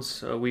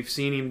 rounds. We've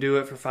seen him do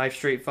it for 5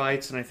 straight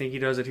fights, and I think he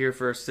does it here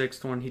for a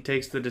 6th one. He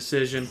takes the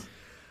decision.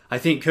 I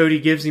think Cody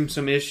gives him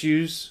some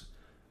issues,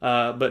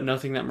 but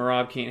nothing that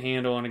Merab can't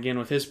handle. And again,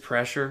 with his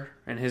pressure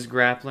and his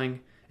grappling,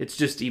 it's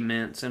just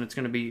immense, and it's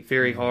going to be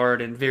very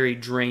hard and very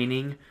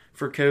draining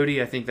for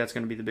Cody. I think that's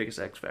going to be the biggest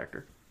X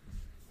factor.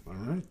 All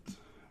right.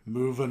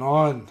 Moving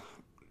on.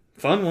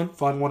 Fun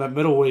one at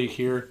middleweight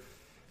here.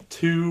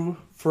 2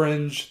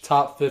 fringe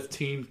top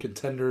 15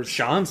 contenders.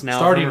 Sean's now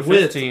starting number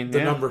 15, with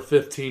the number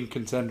 15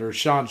 contender,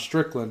 Sean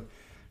Strickland,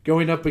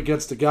 going up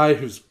against a guy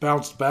who's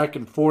bounced back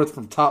and forth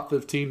from top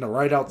 15 to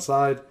right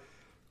outside,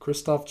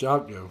 Krzysztof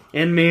Jotko.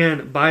 And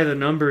man, by the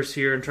numbers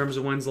here in terms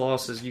of wins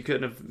losses, you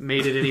couldn't have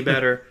made it any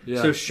better.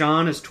 Yeah. So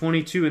Sean is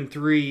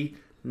 22-3,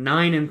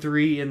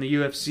 9-3 in the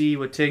UFC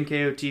with 10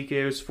 KO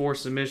TKOs, 4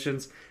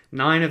 submissions.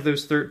 9 of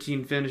those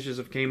 13 finishes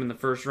have came in the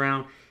first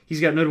round. He's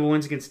got notable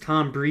wins against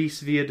Tom Breese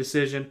via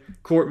decision,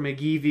 Court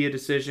McGee via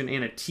decision,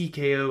 and a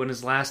TKO in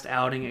his last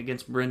outing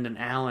against Brendan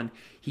Allen.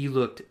 He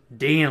looked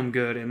damn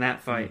good in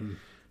that fight. Mm-hmm.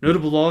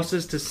 Notable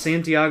losses to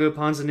Santiago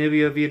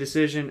Ponzinibbio via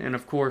decision, and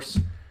of course,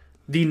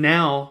 the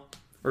now,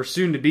 or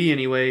soon to be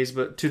anyways,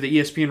 but to the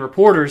ESPN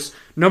reporters,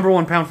 number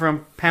 1 pound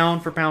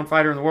for pound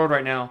fighter in the world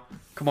right now,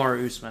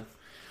 Kamaru Usman.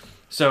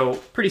 So,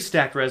 pretty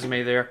stacked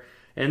resume there.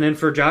 And then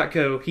for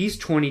Jotko, he's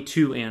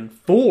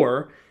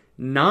 22-4,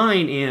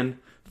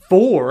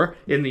 9-4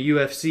 in the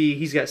UFC.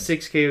 He's got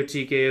 6 KO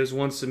TKOs,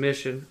 1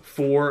 submission.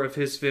 4 of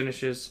his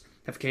finishes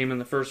have came in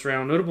the first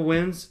round. Notable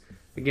wins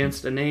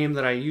against a name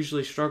that I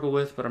usually struggle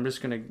with, but I'm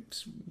just going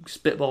to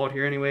spitball it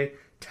here anyway.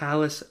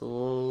 Thales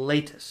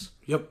Leites.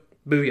 Yep.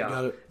 Booyah.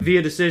 Got it.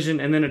 Via decision,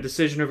 and then a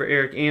decision over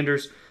Eric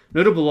Anders.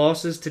 Notable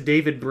losses to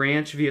David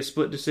Branch via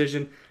split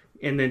decision,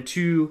 and then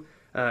 2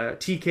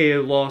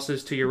 TKO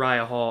losses to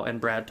Uriah Hall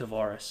and Brad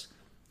Tavares.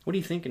 What are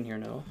you thinking here,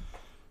 Noah?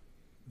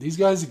 These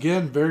guys,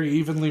 again, very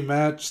evenly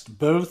matched.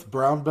 Both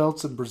brown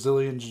belts in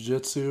Brazilian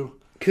Jiu-Jitsu.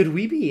 Could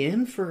we be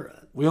in for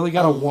we only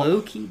got a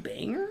low-key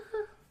banger?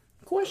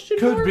 Question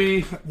Could mark?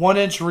 be 1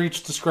 inch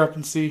reach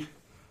discrepancy.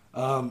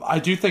 I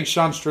do think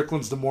Sean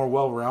Strickland's the more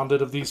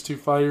well-rounded of these two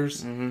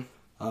fighters.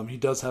 Mm-hmm. He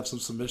does have some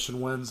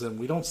submission wins, and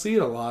we don't see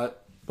it a lot,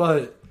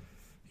 but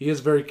he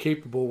is very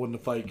capable when the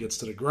fight gets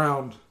to the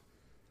ground.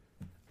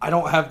 I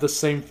don't have the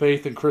same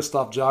faith in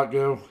Krzysztof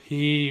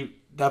Jotko.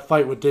 That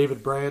fight with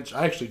David Branch,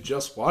 I actually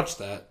just watched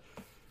that,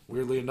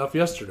 weirdly enough,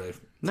 yesterday.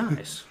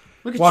 Nice.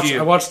 Look at you.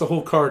 I watched the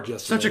whole card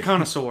yesterday. Such a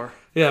connoisseur.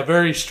 Yeah,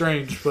 very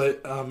strange,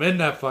 but in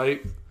that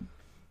fight,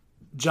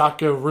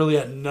 Jotko really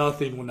had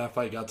nothing when that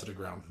fight got to the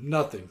ground.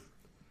 Nothing.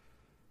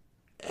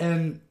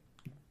 And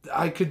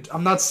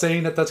I'm not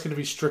saying that that's going to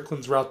be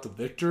Strickland's route to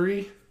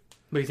victory.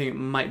 But you think it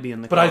might be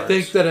in the But cards? I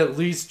think that at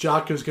least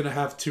Jotko's going to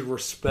have to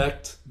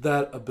respect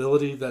that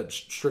ability that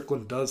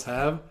Strickland does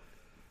have.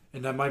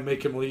 And that might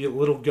make him a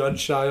little gun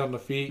shy on the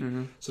feet.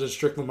 Mm-hmm. So that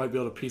Strickland might be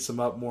able to piece him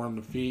up more on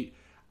the feet.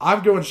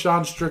 I'm going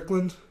Sean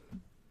Strickland.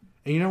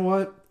 And you know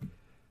what?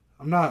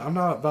 I'm not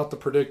about to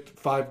predict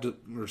 5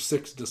 or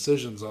 6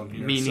 decisions on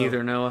here. Me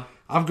neither, Noah.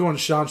 I'm going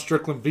Sean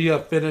Strickland via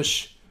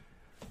finish.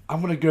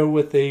 I'm going to go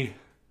with a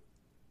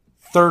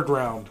 3rd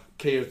round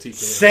KOTK.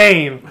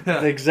 Same.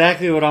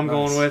 Exactly what I'm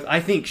going with.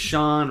 I think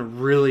Sean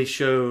really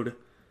showed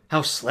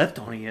how slept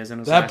on he is in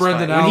his last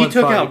Brendan fight. Allen When he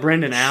took fight. out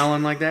Brendan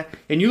Allen like that,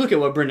 and you look at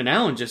what Brendan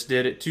Allen just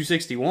did at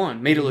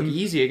 261, made it look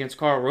easy against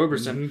Carl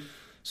Roberson. Mm-hmm.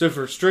 So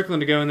for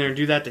Strickland to go in there and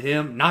do that to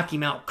him, knock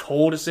him out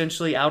cold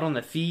essentially, out on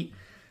the feet,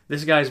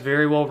 this guy's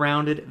very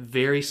well-rounded,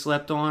 very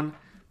slept on.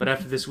 But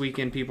after this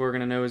weekend, people are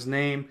going to know his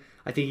name.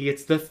 I think he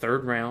gets the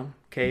 3rd round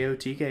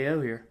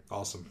KO-TKO here.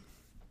 Awesome.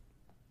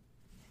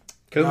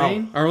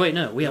 Co-main? Or wait,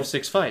 no. We have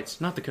 6 fights.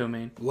 Not the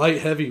co-main.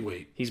 Light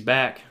heavyweight. He's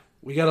back.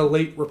 We got a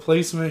late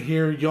replacement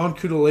here. Jan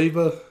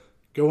Kudaleva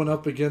going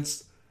up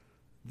against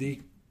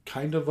the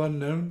kind of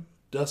unknown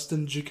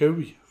Dustin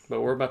Jacoby.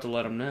 But we're about to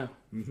let him know.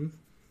 Mm-hmm.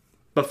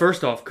 But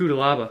first off,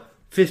 Kudalaba,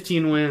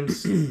 15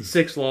 wins,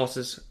 6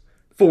 losses,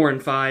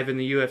 4-5 in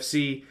the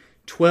UFC,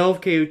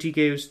 12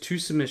 KO/TKOs, 2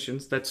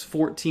 submissions. That's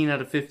 14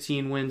 out of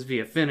 15 wins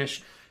via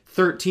finish.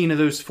 13 of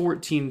those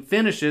 14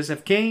 finishes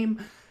have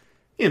came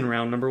in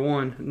round number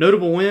 1.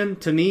 Notable win,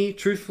 to me,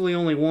 truthfully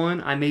only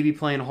one. I may be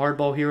playing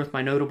hardball here with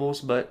my notables,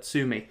 but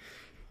sue me.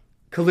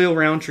 Khalil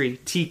Roundtree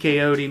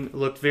TKO'd him,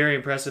 looked very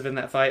impressive in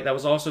that fight. That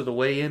was also the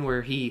weigh-in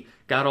where he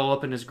got all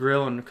up in his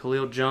grill and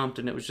Khalil jumped,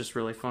 and it was just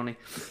really funny.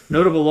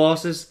 Notable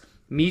losses,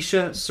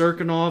 Misha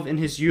Serkinov in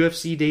his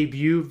UFC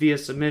debut via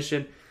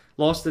submission,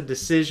 lost the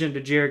decision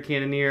to Jared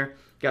Cannonier,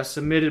 got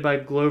submitted by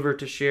Glover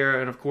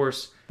Teixeira, and of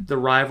course, the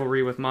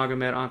rivalry with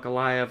Magomed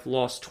Ankalaev,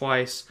 lost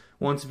twice,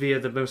 once via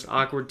the most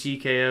awkward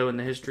TKO in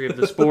the history of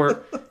the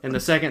sport, and the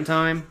second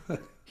time,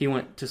 he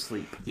went to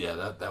sleep.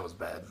 Yeah, that was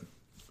bad.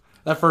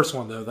 That first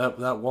one, though,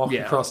 that walk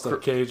across the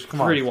cage,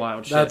 come on. Pretty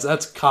wild shit.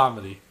 That's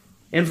comedy.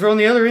 And from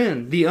the other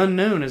end, the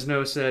unknown, as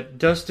Noah said,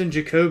 Dustin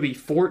Jacoby,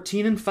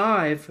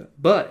 14-5,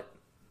 but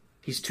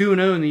he's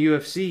 2-0 in the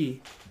UFC,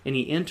 and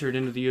he entered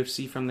into the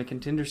UFC from the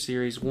Contender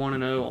Series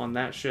 1-0 on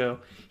that show.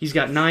 He's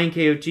got 9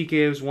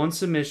 KO/TKOs, 1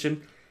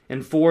 submission,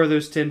 and 4 of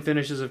those 10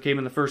 finishes have came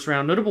in the first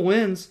round. Notable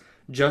wins,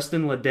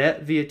 Justin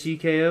Ledette via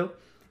TKO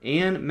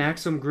and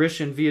Maxim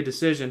Grishin via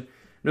decision.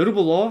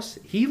 Notable loss,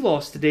 he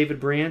lost to David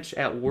Branch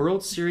at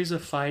World Series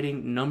of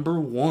Fighting number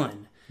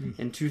 1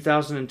 in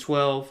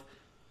 2012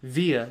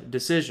 via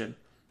decision.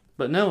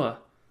 But Noah,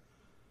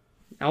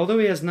 although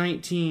he has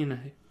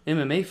 19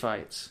 MMA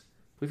fights,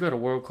 we've got a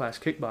world-class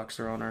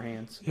kickboxer on our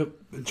hands. Yep.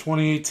 In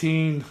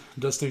 2018,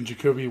 Dustin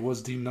Jacoby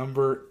was the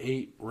number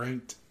 8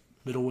 ranked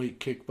middleweight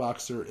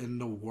kickboxer in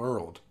the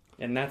world.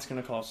 And that's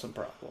going to cause some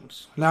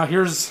problems. Now,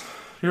 here's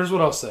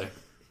what I'll say.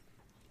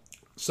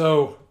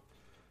 So,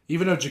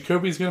 even though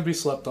Jacoby's going to be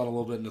slept on a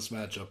little bit in this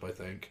matchup, I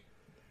think,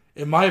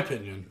 in my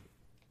opinion,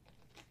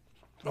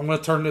 I'm going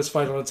to turn this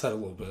fight on its head a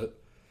little bit.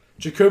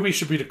 Jacoby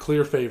should be the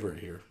clear favorite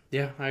here.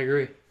 Yeah, I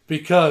agree.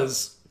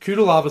 Because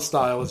Kudalava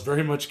style is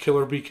very much kill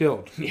or be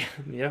killed.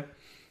 Yeah.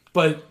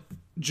 But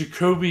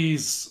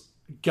Jacoby's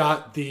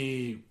got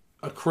the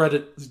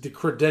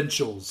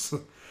credentials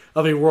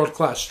of a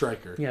world-class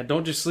striker. Yeah,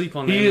 don't just sleep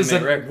on that. He is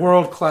a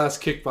world-class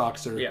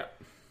kickboxer. Yeah.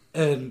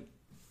 And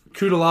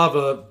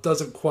Kudalava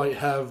doesn't quite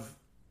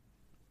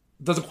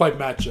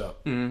match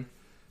up. Mm-hmm.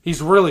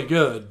 He's really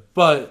good,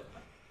 but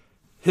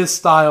his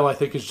style, I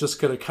think, is just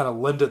going to kind of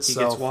lend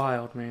itself He gets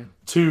wild, man.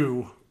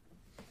 to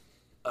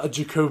a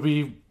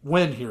Jacoby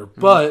win here.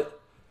 Mm-hmm. But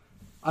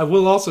I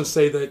will also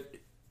say that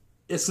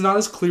it's not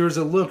as clear as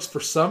it looks. For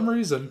some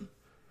reason,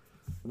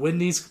 when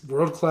these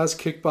world-class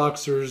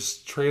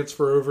kickboxers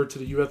transfer over to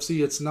the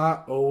UFC, it's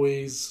not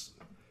always,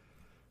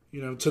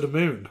 to the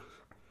moon.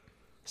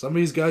 Some of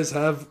these guys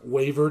have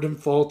wavered and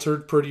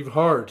faltered pretty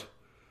hard.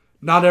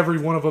 Not every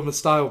one of them is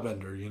style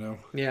bender,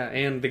 Yeah,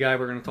 and the guy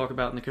we're going to talk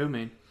about in the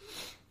co-main.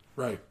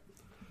 Right.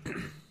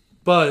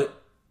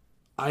 But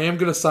I am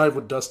going to side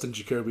with Dustin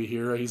Jacoby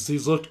here.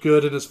 He's looked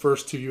good in his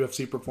first 2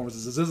 UFC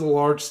performances. This is a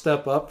large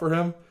step up for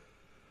him.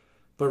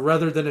 But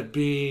rather than it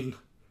being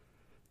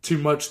too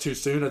much too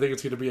soon, I think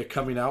it's going to be a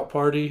coming out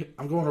party.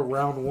 I'm going to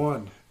round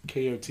 1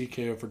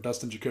 KO/TKO for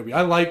Dustin Jacoby.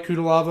 I like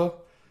Kudalava.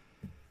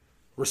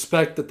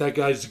 respect that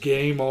guy's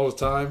game all the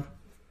time.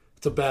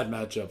 It's a bad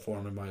matchup for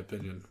him, in my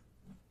opinion.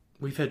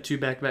 We've had 2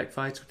 back-to-back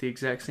fights with the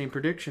exact same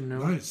prediction,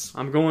 Noah. Nice.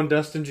 I'm going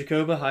Dustin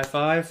Jacoba, high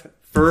five.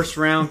 First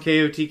round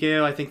KO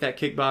TKO. I think that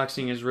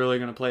kickboxing is really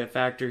going to play a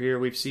factor here.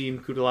 We've seen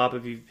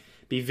Cutelaba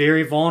be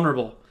very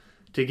vulnerable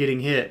to getting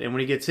hit. And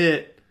when he gets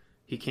hit,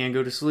 he can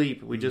go to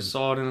sleep. We just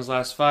saw it in his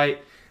last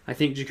fight. I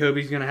think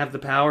Jacoby's going to have the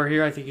power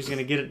here. I think he's going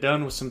to get it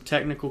done with some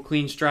technical,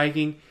 clean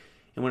striking.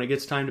 And when it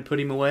gets time to put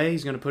him away,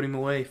 he's going to put him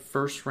away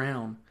first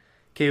round.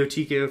 KO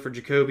TKO for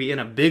Jacoby, and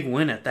a big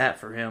win at that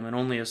for him, and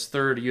only his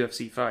 3rd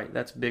UFC fight.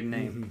 That's a big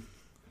name.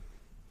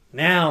 Mm-hmm.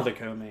 Now the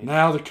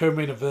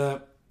co-main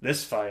event.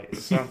 This fight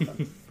is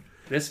something.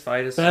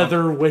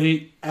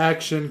 Featherweight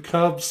action.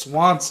 Cub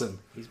Swanson.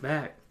 He's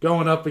back.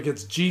 Going up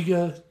against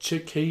Giga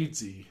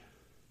Chikadze.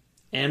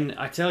 And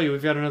I tell you,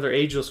 we've got another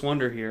ageless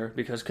wonder here,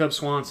 because Cub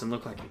Swanson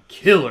looked like a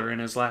killer in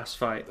his last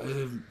fight.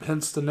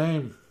 Hence the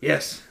name.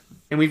 Yes.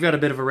 And we've got a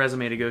bit of a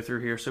resume to go through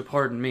here, so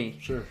pardon me.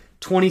 Sure.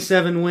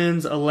 27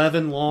 wins,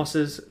 11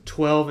 losses,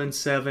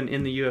 12-7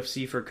 in the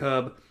UFC for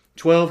Cub.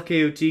 12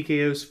 KO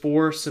TKOs,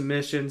 4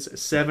 submissions,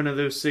 7 of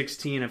those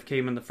 16 have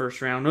came in the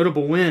first round.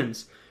 Notable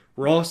wins,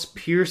 Ross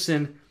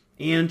Pearson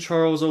and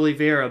Charles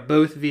Oliveira,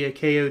 both via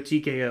KO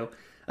TKO.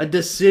 A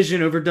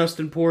decision over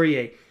Dustin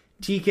Poirier.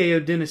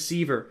 TKO Dennis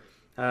Seaver.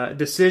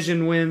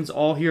 Decision wins,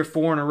 all here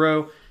 4 in a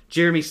row.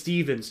 Jeremy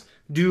Stevens,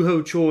 Doo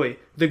Ho Choi,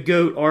 the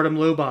GOAT Artem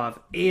Lobov,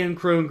 and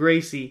Kron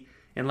Gracie.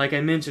 And like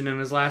I mentioned in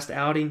his last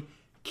outing,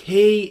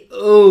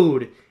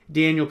 KO'd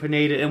Daniel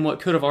Pineda in what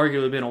could have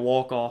arguably been a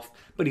walk-off,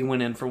 but he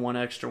went in for one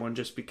extra one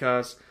just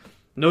because.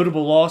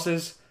 Notable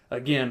losses,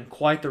 again,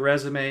 quite the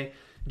resume.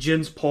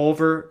 Jens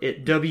Pulver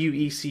at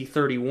WEC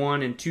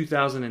 31 in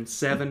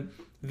 2007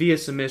 via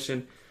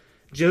submission.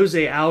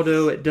 Jose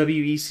Aldo at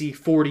WEC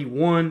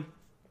 41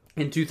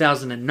 in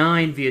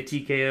 2009 via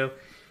TKO.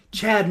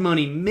 Chad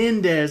Money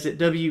Mendez at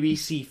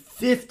WEC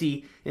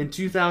 50 in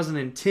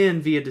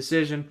 2010 via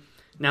decision.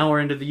 Now we're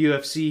into the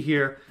UFC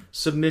here.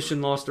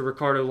 Submission loss to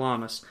Ricardo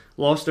Lamas.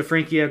 Lost to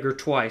Frankie Edgar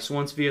twice.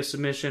 Once via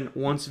submission,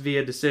 once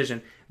via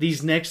decision.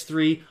 These next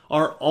 3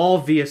 are all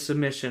via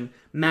submission.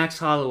 Max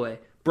Holloway,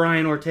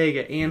 Brian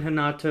Ortega, and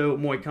Renato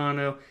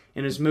Moicano.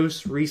 And his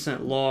most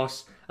recent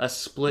loss, a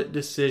split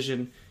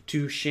decision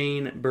to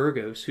Shane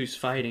Burgos, who's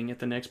fighting at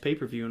the next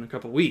pay-per-view in a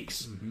couple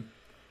weeks. Mm-hmm.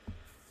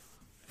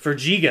 For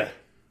Giga,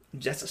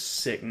 that's a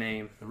sick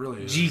name. It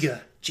really is.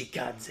 Giga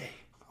Chikadze.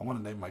 I want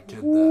to name my kid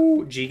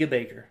that. Giga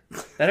Baker.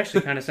 That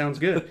actually kind of sounds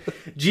good.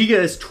 Giga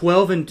is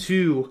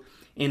 12-2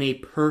 in a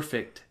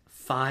perfect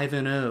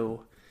 5-0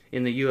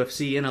 in the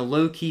UFC, and a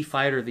low-key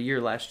fighter of the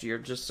year last year,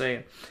 just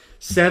saying.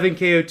 7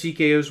 KO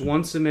TKOs,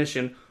 1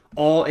 submission.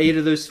 All 8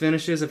 of those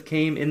finishes have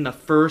came in the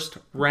first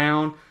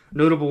round.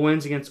 Notable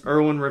wins against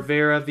Erwin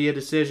Rivera via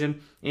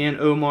decision and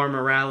Omar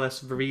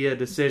Morales via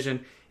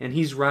decision. And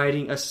he's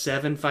riding a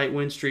 7-fight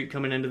win streak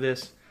coming into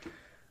this.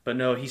 But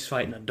no, he's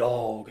fighting a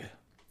dog.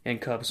 And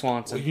Cub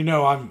Swanson. Well, you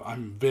know I'm a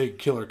big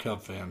Killer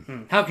Cub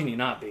fan. How can you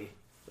not be?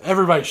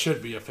 Everybody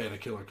should be a fan of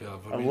Killer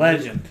Cub. I mean,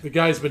 legend. The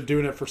guy's been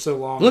doing it for so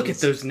long. Look at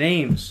those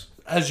names.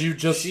 As you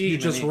just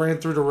ran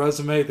through the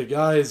resume, the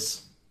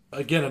guy's,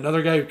 again,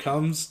 another guy who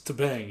comes to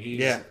bang.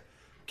 He's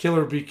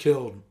killer be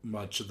killed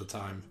much of the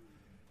time.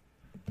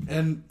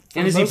 And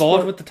he's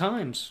evolved with the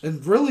times.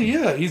 And really,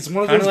 yeah, he's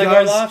one of those like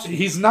guys. Arlovsky.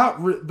 He's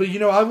not, but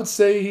I would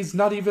say he's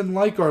not even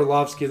like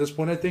Arlovsky at this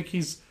point. I think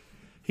he's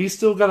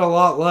still got a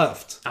lot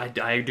left. I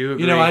do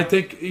agree. I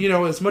think,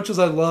 as much as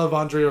I love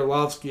Andrei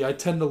Arlovsky, I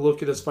tend to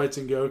look at his fights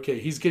and go, okay,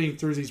 he's getting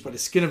through these by the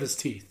skin of his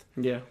teeth.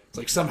 Yeah. It's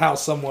like somehow,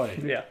 some way.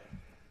 Yeah.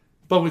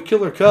 But with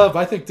Killer Cub,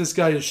 I think this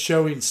guy is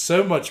showing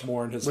so much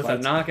more in his fights. With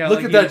a knockout.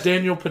 Look at that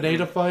Daniel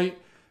Pineda fight.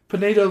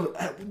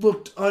 Pineda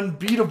looked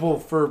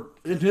unbeatable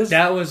in his...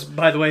 That was,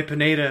 by the way,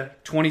 Pineda,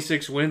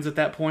 26 wins at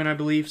that point, I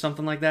believe,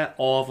 something like that.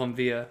 All of them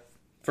via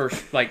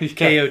first, KO,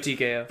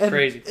 TKO.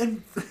 Crazy.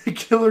 And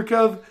Killer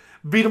Cub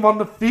beat him on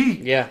the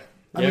feet. Yeah.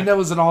 I mean, that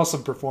was an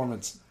awesome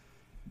performance.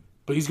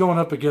 But he's going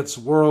up against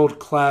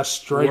world-class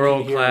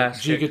striking here.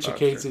 Giga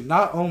Chikadze.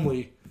 Not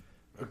only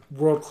a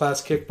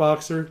world-class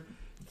kickboxer,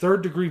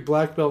 third-degree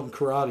black belt in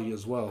karate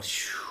as well.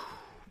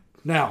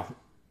 Now,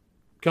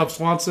 Cub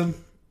Swanson,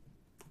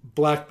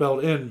 black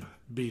belt in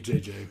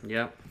BJJ.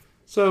 Yeah.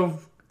 So,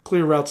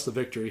 clear routes to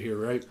victory here,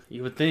 right?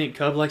 You would think.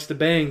 Cub likes to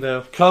bang,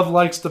 though. Cub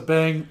likes to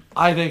bang.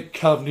 I think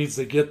Cub needs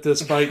to get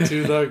this fight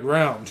to the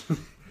ground.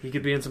 He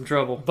could be in some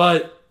trouble.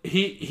 But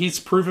he's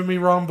proven me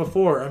wrong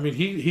before. I mean,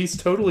 he's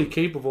totally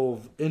capable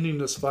of ending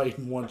this fight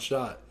in one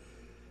shot.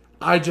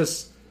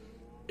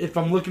 If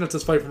I'm looking at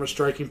this fight from a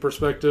striking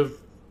perspective,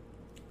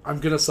 I'm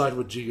going to side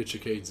with Giga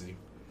Chikadze.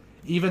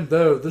 Even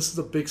though this is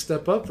a big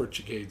step up for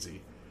Chikadze.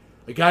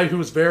 A guy who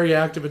was very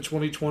active in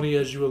 2020,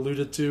 as you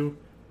alluded to.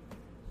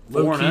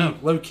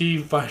 Low-key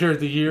Fighter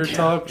of the Year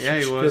talk. Yeah,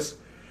 he was.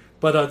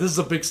 But this is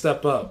a big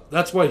step up.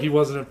 That's why he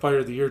wasn't in Fighter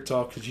of the Year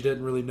talk, because you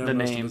didn't really know the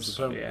most names, of his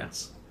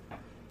opponents. Yeah.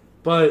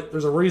 But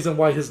there's a reason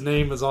why his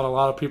name is on a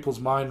lot of people's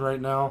mind right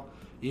now,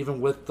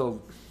 even with the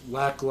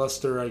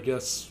lackluster, I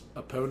guess,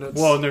 opponents.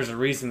 Well, and there's a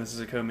reason this is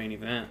a co-main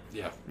event.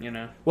 Yeah.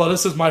 Well,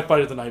 this is my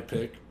fight of the night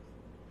pick.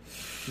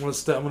 I'm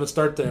gonna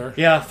start there.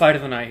 Yeah, fight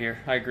of the night here.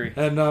 I agree.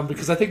 And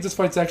because I think this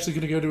fight's actually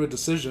going to go to a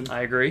decision.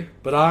 I agree.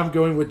 But I'm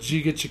going with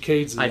Giga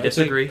Chikadze. I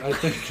disagree. I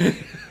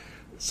think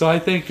so. I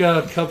think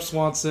Cub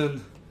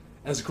Swanson,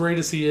 as great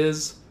as he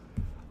is,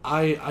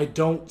 I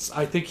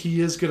think he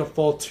is going to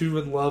fall too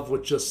in love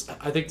with just.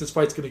 I think this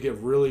fight's going to get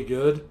really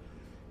good,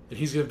 and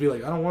he's going to be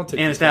like, I don't want to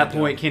take. And at that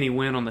point, can he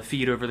win on the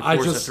feet over the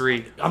course of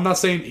 3? I'm not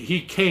saying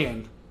he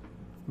can,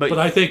 but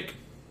I think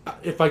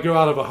if I go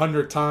out of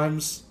 100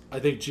 times, I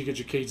think Giga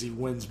Chikadze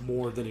wins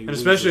more than he loses.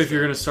 Especially if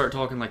you're going to start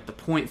talking like the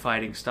point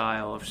fighting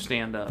style of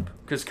stand-up.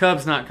 Because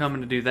Cub's not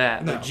coming to do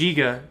that. No. But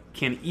Giga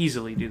can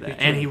easily do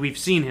that. And we've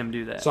seen him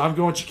do that. So I'm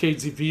going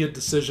Chikadze via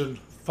decision.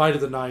 Fight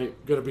of the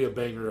night. Going to be a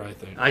banger, I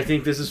think. I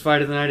think this is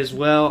fight of the night as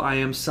well. I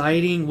am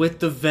siding with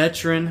the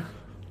veteran.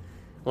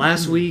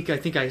 Last week, I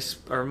think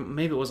or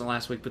maybe it wasn't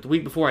last week, but the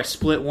week before I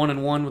split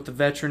 1-1 with the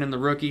veteran and the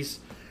rookies.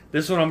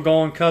 This one I'm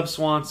going Cub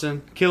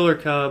Swanson. Killer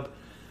Cub.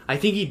 I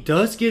think he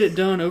does get it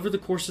done over the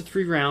course of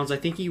 3 rounds. I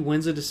think he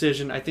wins a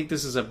decision. I think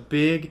this is a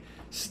big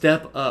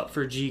step up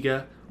for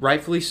Giga,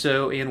 rightfully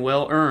so, and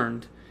well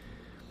earned.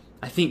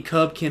 I think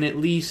Cub can at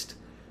least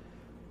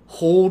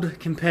hold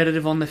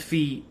competitive on the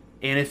feet,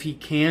 and if he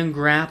can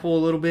grapple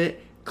a little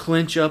bit,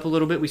 clinch up a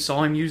little bit. We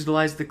saw him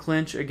utilize the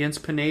clinch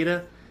against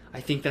Pineda. I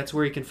think that's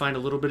where he can find a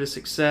little bit of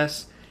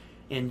success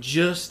and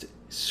just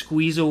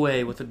squeeze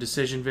away with a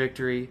decision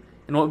victory,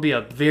 and what would be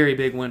a very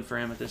big win for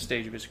him at this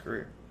stage of his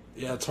career.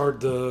 Yeah, it's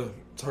hard to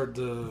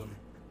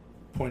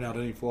point out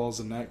any flaws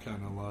in that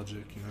kind of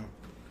logic,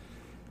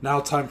 Now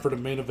time for the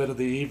main event of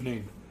the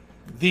evening.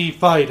 The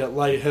fight at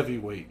light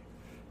heavyweight.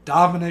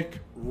 Dominic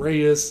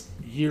Reyes,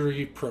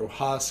 Yuri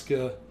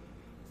Prochazka.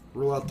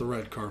 Rule out the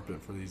red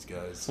carpet for these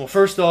guys. Well,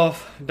 first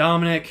off,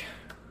 Dominic,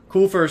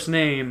 cool first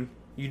name.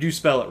 You do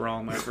spell it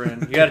wrong, my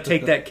friend. You got to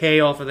take that K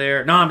off of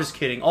there. No, I'm just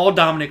kidding. All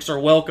Dominics are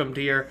welcomed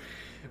here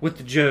with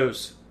the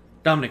Joes.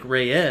 Dominic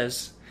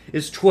Reyes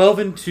is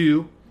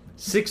 12-2.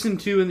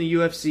 6-2 in the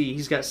UFC.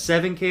 He's got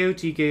 7 KO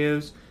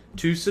TKOs,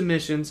 2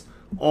 submissions,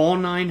 all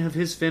 9 of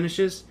his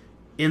finishes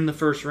in the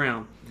first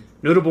round.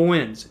 Notable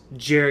wins: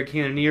 Jared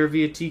Cannonier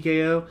via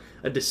TKO,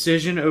 a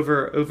decision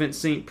over Ovince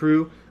St.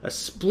 Preux, a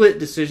split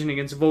decision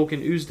against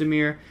Volkan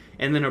Oezdemir,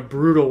 and then a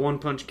brutal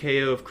one-punch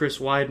KO of Chris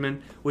Weidman,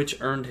 which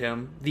earned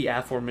him the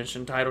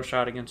aforementioned title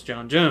shot against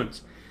John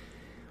Jones.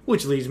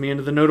 Which leads me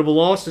into the notable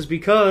losses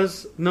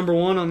because, number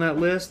 1 on that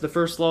list, the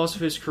first loss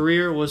of his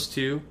career was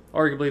to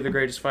arguably the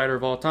greatest fighter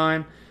of all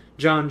time,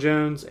 John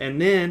Jones,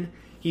 and then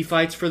he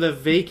fights for the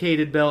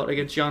vacated belt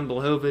against Jan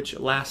Blachowicz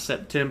last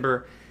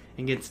September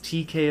and gets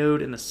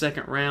TKO'd in the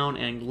second round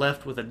and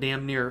left with a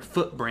damn near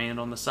foot brand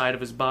on the side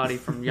of his body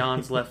from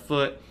Jan's left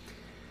foot.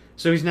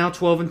 So he's now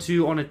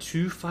 12-2 on a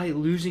 2-fight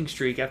losing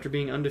streak after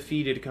being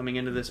undefeated coming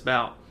into this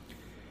bout.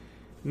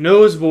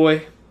 Noah's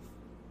boy,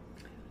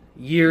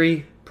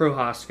 Yuri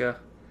Prochazka,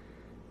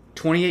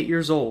 28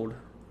 years old,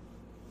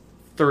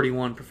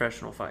 31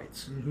 professional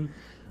fights. Mm-hmm.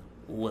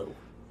 Whoa.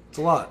 It's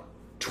a lot.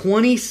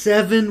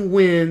 27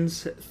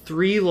 wins,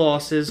 3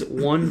 losses,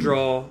 1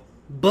 draw,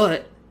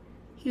 but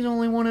he's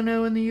only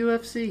 1-0 in the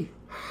UFC.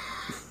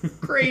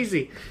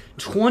 Crazy.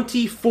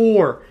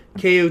 24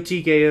 KO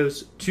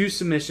TKOs, 2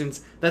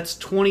 submissions. That's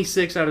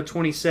 26 out of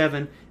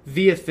 27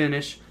 via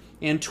finish,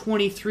 and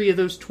 23 of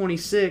those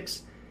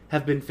 26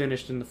 have been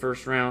finished in the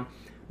first round.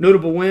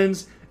 Notable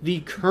wins: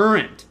 the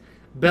current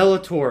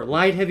Bellator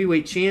light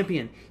heavyweight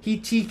champion. He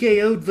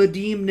TKO'd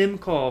Vadim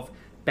Nemkov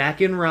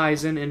back in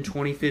Rizin in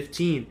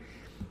 2015.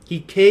 He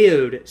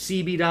KO'd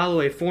CB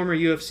Dalloway, former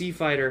UFC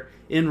fighter,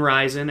 in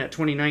Rizin at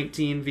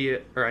 2019 via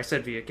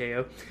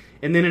KO.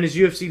 And then in his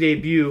UFC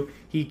debut,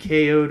 he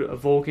KO'd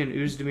Volkan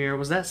Oezdemir.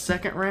 Was that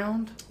second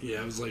round?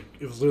 Yeah, it was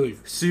literally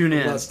soon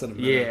in. Less than a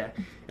minute.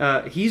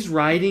 Yeah. He's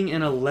riding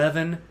an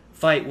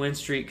 11-fight win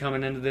streak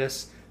coming into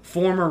this.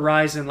 Former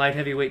Rizin light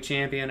heavyweight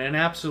champion, an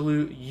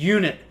absolute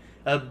unit,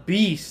 a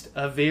beast,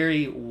 a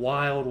very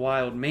wild,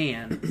 wild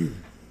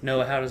man.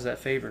 Noah, how does that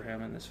favor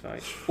him in this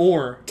fight?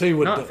 Or tell you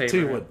what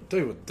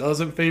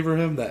doesn't favor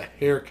him? That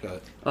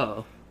haircut.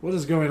 Uh-oh. What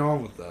is going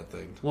on with that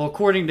thing? Well,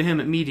 according to him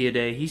at Media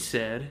Day, he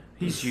said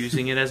he's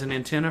using it as an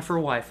antenna for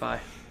Wi-Fi.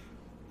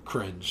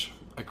 Cringe.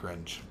 I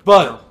cringe.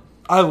 But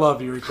I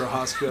love Yuri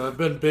Prochazka. I've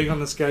been big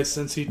on this guy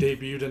since he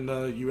debuted in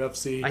the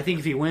UFC. I think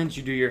if he wins,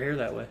 you do your hair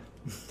that way.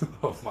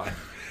 Oh my.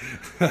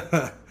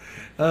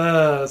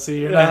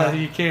 See,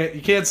 you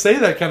can't say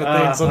that kind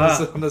of things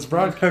on this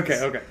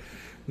broadcast. Okay.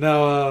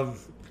 Now,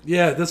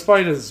 this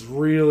fight is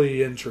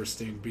really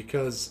interesting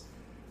because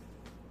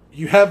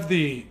you have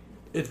Yuri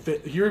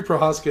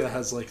Prochazka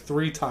has like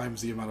 3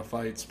 times the amount of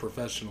fights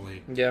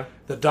professionally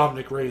that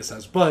Dominic Reyes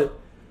has, but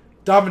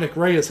Dominic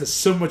Reyes has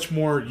so much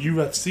more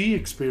UFC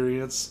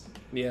experience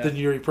than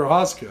Yuri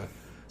Prochazka.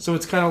 So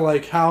it's kind of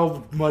like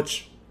how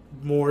much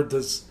more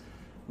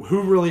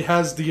who really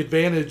has the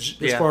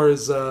advantage as far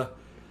as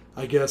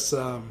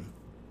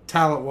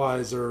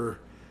talent-wise or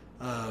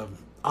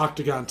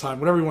octagon time,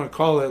 whatever you want to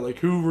call it, like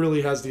who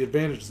really has the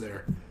advantage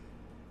there.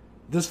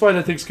 This fight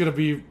I think is going to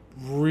be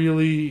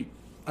really...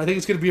 I think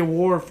it's going to be a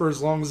war for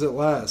as long as it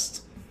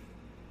lasts.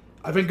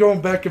 I've been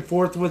going back and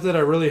forth with it. I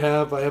really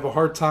have. I have a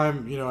hard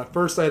time. At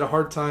first I had a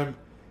hard time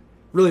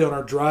really on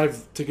our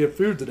drive to get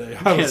food today.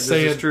 I was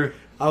saying, this is true.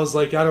 I was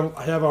like, I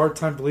have a hard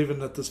time believing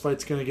that this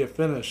fight's going to get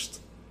finished.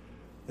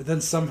 And then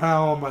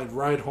somehow on my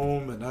ride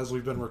home, and as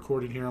we've been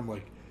recording here, I'm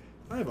like,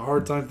 I have a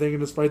hard time thinking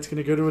this fight's going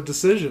to go to a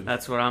decision.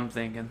 That's what I'm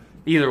thinking.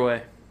 Either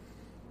way.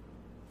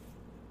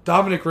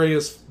 Dominick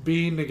Reyes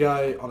being the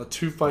guy on a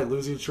 2-fight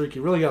losing streak,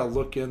 you really got to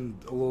look in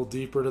a little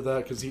deeper to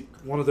that because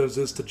one of those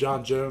is to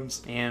Jon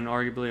Jones. And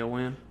arguably a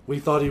win. We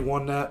thought he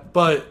won that,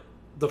 but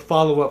the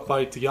follow-up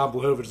fight to Jan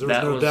Blachowicz, there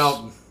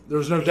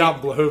was no doubt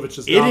in Blachowicz'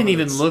 dominance. It didn't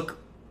even look,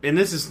 and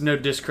this is no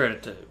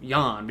discredit to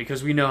Jan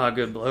because we know how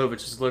good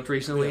Blachowicz has looked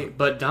recently,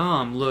 but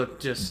Dom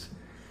looked just,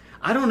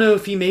 I don't know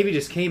if he maybe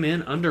just came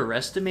in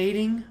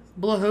underestimating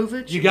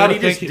Blachowicz. You got to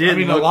think.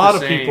 A lot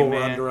of people were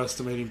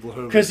underestimating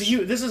Blachowicz because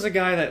this is a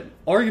guy that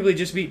arguably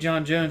just beat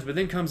Jon Jones, but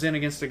then comes in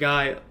against a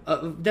guy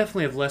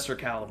definitely of lesser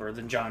caliber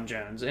than Jon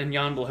Jones and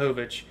Jan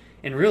Blachowicz,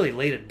 and really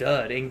laid a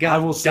dud and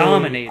got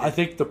dominated. I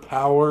think the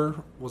power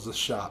was a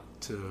shot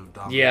to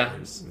Dominick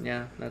Reyes.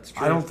 Yeah, that's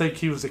true. I don't think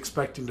he was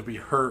expecting to be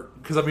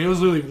hurt because it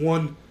was really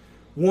one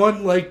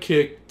leg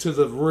kick to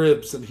the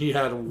ribs, and he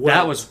had a wet.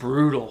 That was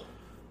brutal.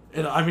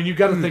 And you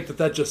got to think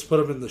that just put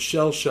him in the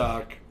shell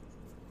shock.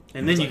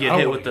 And then you get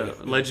hit with the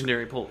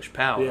legendary Polish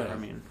power. Yeah.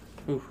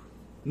 Oof.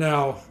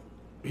 Now,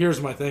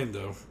 here's my thing,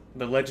 though.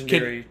 The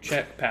legendary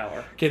Czech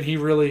power. Can he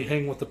really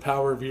hang with the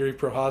power of Jiří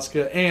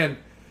Procházka? And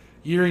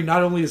Jiří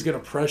not only is going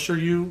to pressure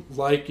you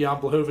like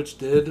Jan Blachowicz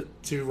did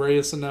to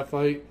Reyes in that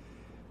fight,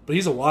 but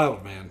he's a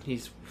wild man.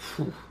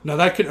 Now,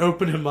 that could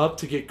open him up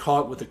to get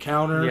caught with a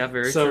counter. Yeah,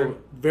 very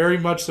true. Very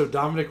much so,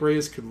 Dominick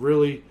Reyes could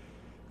really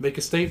make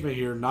a statement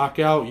here, knock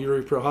out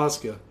Jiří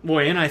Procházka.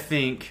 Boy, and I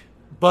think...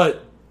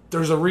 But...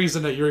 There's a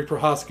reason that Jiří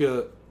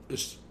Procházka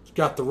has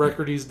got the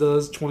record he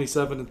does,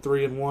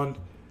 27-3-1.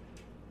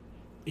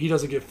 He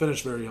doesn't get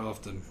finished very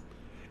often.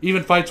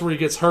 Even fights where he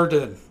gets hurt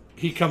in,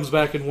 he comes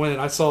back and wins.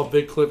 I saw a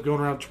big clip going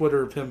around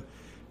Twitter of him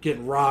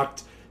getting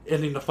rocked,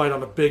 ending the fight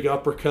on a big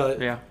uppercut.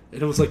 Yeah,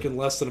 and it was like in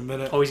less than a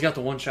minute. Oh, he's got the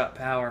one-shot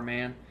power,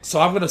 man. So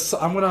I'm gonna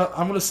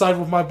side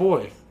with my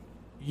boy,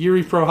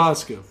 Jiří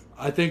Procházka.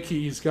 I think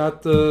he's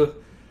got the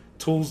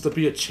tools to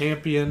be a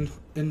champion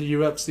in the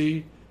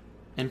UFC.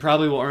 And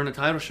probably will earn a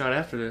title shot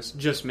after this.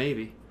 Just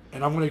maybe.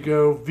 And I'm going to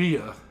go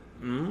via.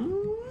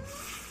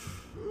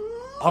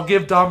 I'll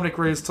give Dominick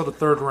Reyes till the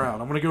third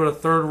round. I'm going to go to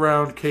third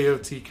round KO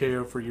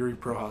TKO for Jiří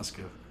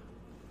Procházka.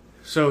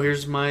 So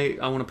here's I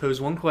want to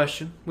pose one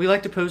question. We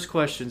like to pose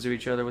questions to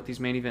each other with these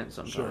main events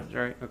sometimes,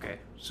 right? Okay.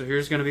 So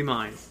here's going to be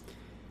mine.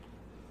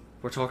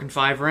 We're talking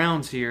 5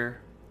 rounds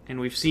here. And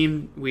we've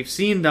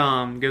seen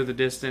Dom go the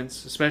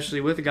distance,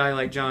 especially with a guy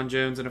like Jon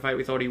Jones in a fight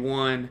we thought he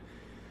won.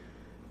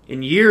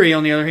 And Jiří,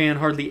 on the other hand,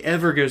 hardly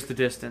ever goes the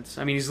distance.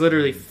 He's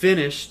literally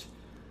finished,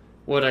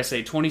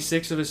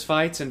 26 of his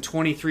fights, and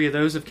 23 of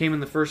those have came in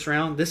the first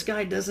round. This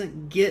guy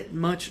doesn't get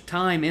much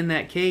time in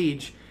that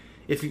cage.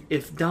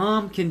 If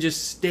Dom can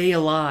just stay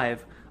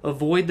alive,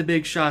 avoid the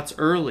big shots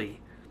early,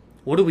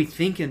 what are we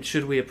thinking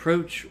should we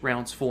approach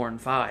rounds 4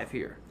 and 5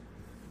 here?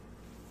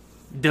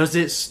 Does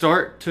it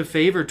start to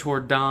favor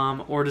toward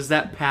Dom, or does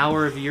that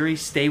power of Jiří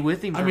stay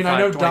with him for I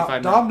know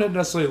Dom didn't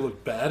necessarily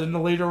look bad in the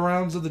later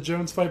rounds of the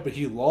Jones fight, but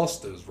he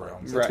lost those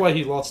rounds. That's why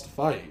he lost the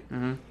fight.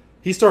 Mm-hmm.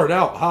 He started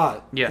out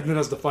hot, and then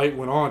as the fight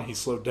went on, he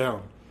slowed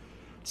down.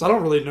 So I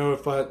don't really know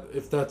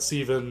if that's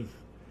even...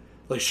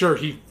 sure,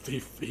 he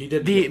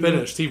didn't get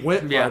finished. He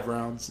went 5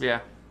 rounds.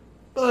 Yeah.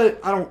 But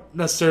I don't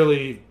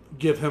necessarily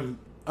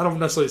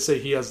say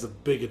he has the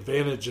big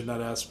advantage in that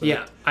aspect.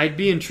 Yeah, I'd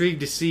be intrigued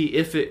to see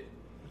if it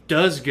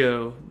does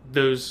go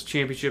those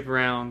championship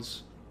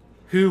rounds,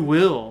 who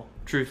will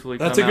truthfully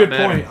come out better. That's a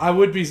good point. I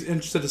would be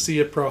interested to see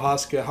at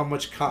Procházka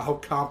how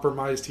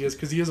compromised he is,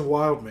 because he is a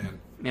wild man.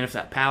 And if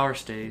that power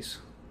stays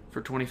for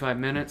 25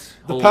 minutes,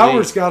 the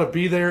power's got to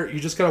be there. You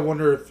just got to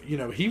wonder if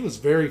he was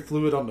very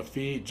fluid on the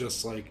feet,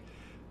 just like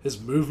his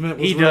movement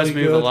was. He does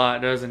move a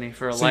lot, doesn't he,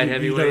 for a light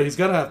heavyweight? He's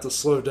gonna have to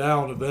slow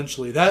down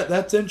eventually.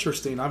 That's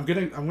interesting. I'm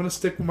gonna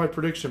stick with my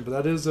prediction,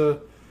 but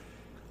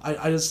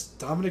that is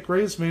Dominick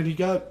Reyes, man. He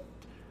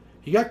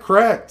got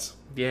cracked.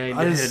 Yeah,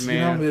 he did,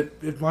 man.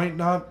 It might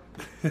not...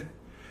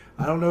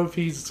 I don't know if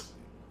he's...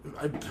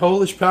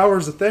 Polish power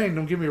is a thing,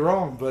 don't get me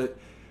wrong, but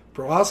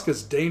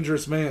Procházka's a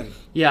dangerous man.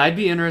 Yeah, I'd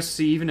be interested to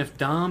see even if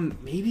Dom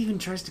maybe even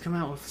tries to come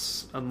out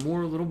with a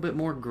little bit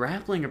more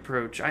grappling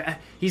approach.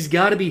 He's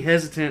got to be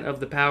hesitant of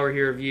the power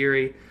here of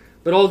Jiří.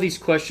 But all these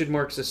question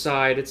marks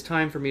aside, it's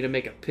time for me to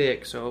make a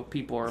pick so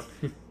people are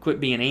quit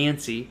being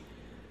antsy.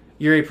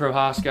 Jiří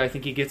Procházka, I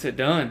think he gets it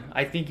done.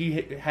 I think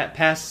he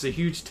passes a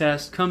huge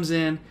test, comes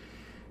in,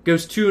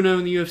 goes 2-0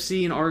 in the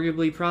UFC, and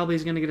arguably probably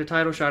is going to get a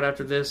title shot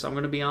after this. I'm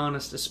going to be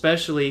honest,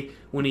 especially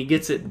when he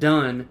gets it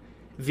done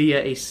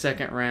via a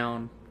second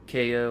round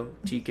KO,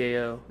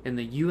 TKO in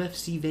the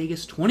UFC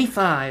Vegas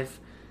 25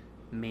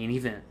 main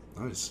event.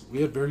 Nice.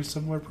 We had very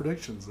similar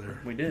predictions there.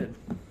 We did.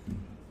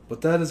 But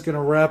that is going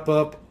to wrap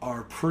up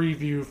our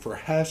preview for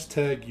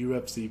hashtag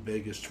UFC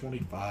Vegas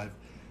 25.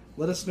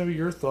 Let us know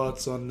your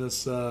thoughts on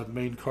this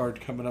main card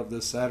coming up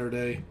this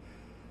Saturday.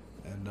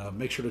 And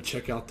make sure to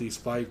check out these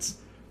fights.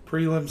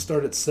 Prelims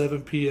start at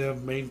 7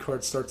 p.m. Main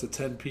card starts at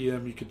 10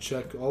 p.m. You can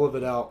check all of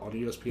it out on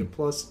ESPN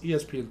Plus,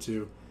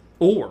 ESPN2,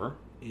 or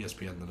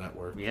ESPN the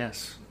Network.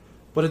 Yes.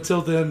 But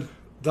until then,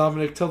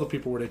 Dominic, tell the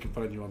people where they can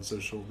find you on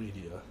social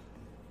media.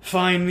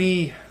 Find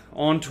me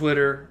on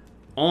Twitter,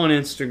 on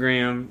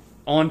Instagram,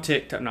 on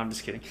TikTok. No, I'm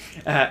just kidding.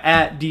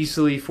 At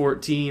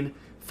Diesely14.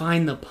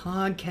 Find the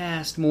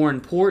podcast, more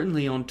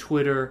importantly, on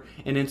Twitter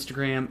and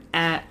Instagram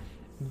at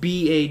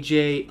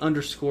BAJ_MMA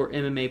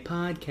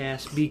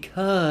podcast,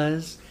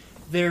 because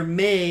there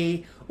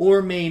may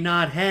or may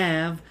not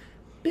have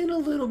been a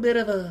little bit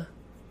of a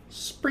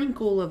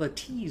sprinkle of a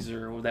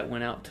teaser that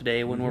went out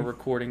today when we're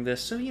recording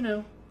this. So,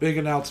 big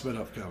announcement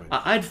upcoming.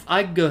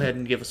 I'd go ahead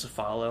and give us a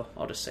follow.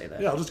 I'll just say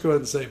that. Yeah, I'll just go ahead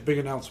and say big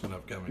announcement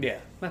upcoming. Yeah,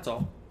 that's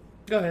all.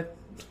 Go ahead.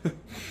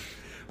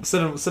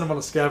 Send them on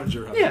a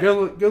scavenger hunt. Yeah.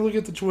 Go look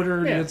at the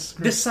Twitter and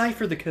Instagram.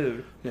 Decipher the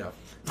code. Yeah.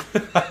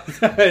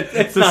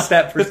 it's not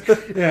that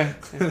yeah.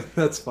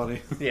 That's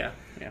funny. Yeah.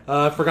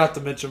 I forgot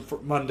to mention for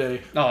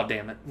Monday. Oh,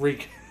 damn it.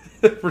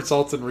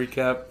 Results and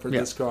recap for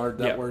this card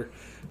that were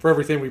for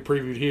everything we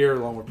previewed here,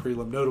 along with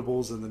prelim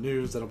notables and the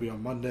news. That'll be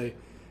on Monday.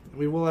 And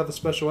we will have a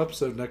special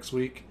episode next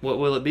week. What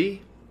will it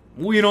be?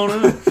 We don't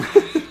know.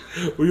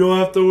 We'll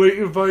have to wait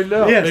and find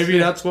out. Yes, Maybe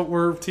that's what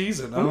we're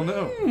teasing. I don't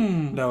know.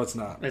 No, it's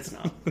not. It's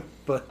not.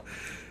 But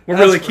we're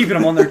really keeping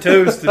them on their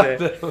toes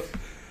today.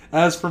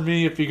 As for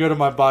me, if you go to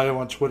my bio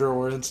on Twitter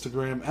or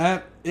Instagram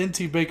at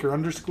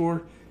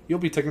ntbaker_, you'll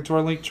be taken to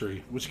our link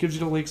tree, which gives you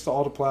the links to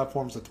all the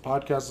platforms that the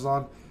podcast is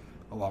on,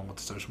 along with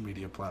the social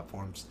media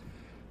platforms.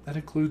 That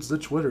includes the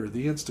Twitter,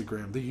 the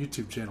Instagram, the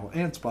YouTube channel,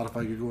 and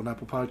Spotify, Google, and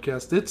Apple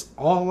Podcasts. It's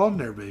all on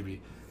there, baby.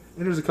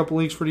 And there's a couple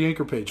links for the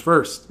Anchor page.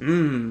 First,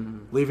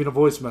 leaving a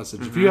voice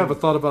message. If you have a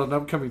thought about an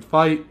upcoming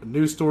fight, a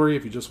news story,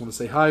 if you just want to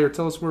say hi or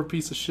tell us we're a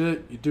piece of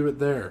shit, you do it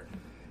there.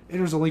 And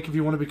there's a link if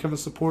you want to become a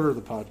supporter of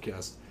the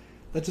podcast.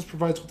 That just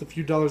provides with a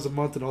few dollars a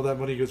month, and all that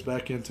money goes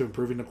back into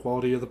improving the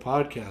quality of the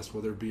podcast,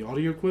 whether it be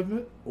audio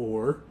equipment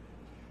or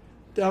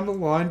down the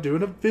line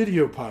doing a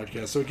video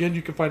podcast. So again,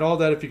 you can find all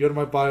that if you go to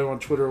my bio on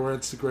Twitter or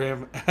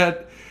Instagram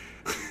at...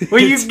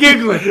 What are you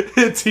giggling?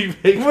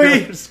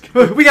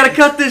 We gotta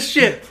cut this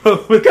shit.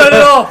 Cut it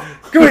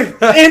off. Go ahead,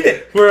 end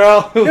it. We're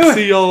out. We'll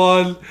see y'all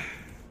on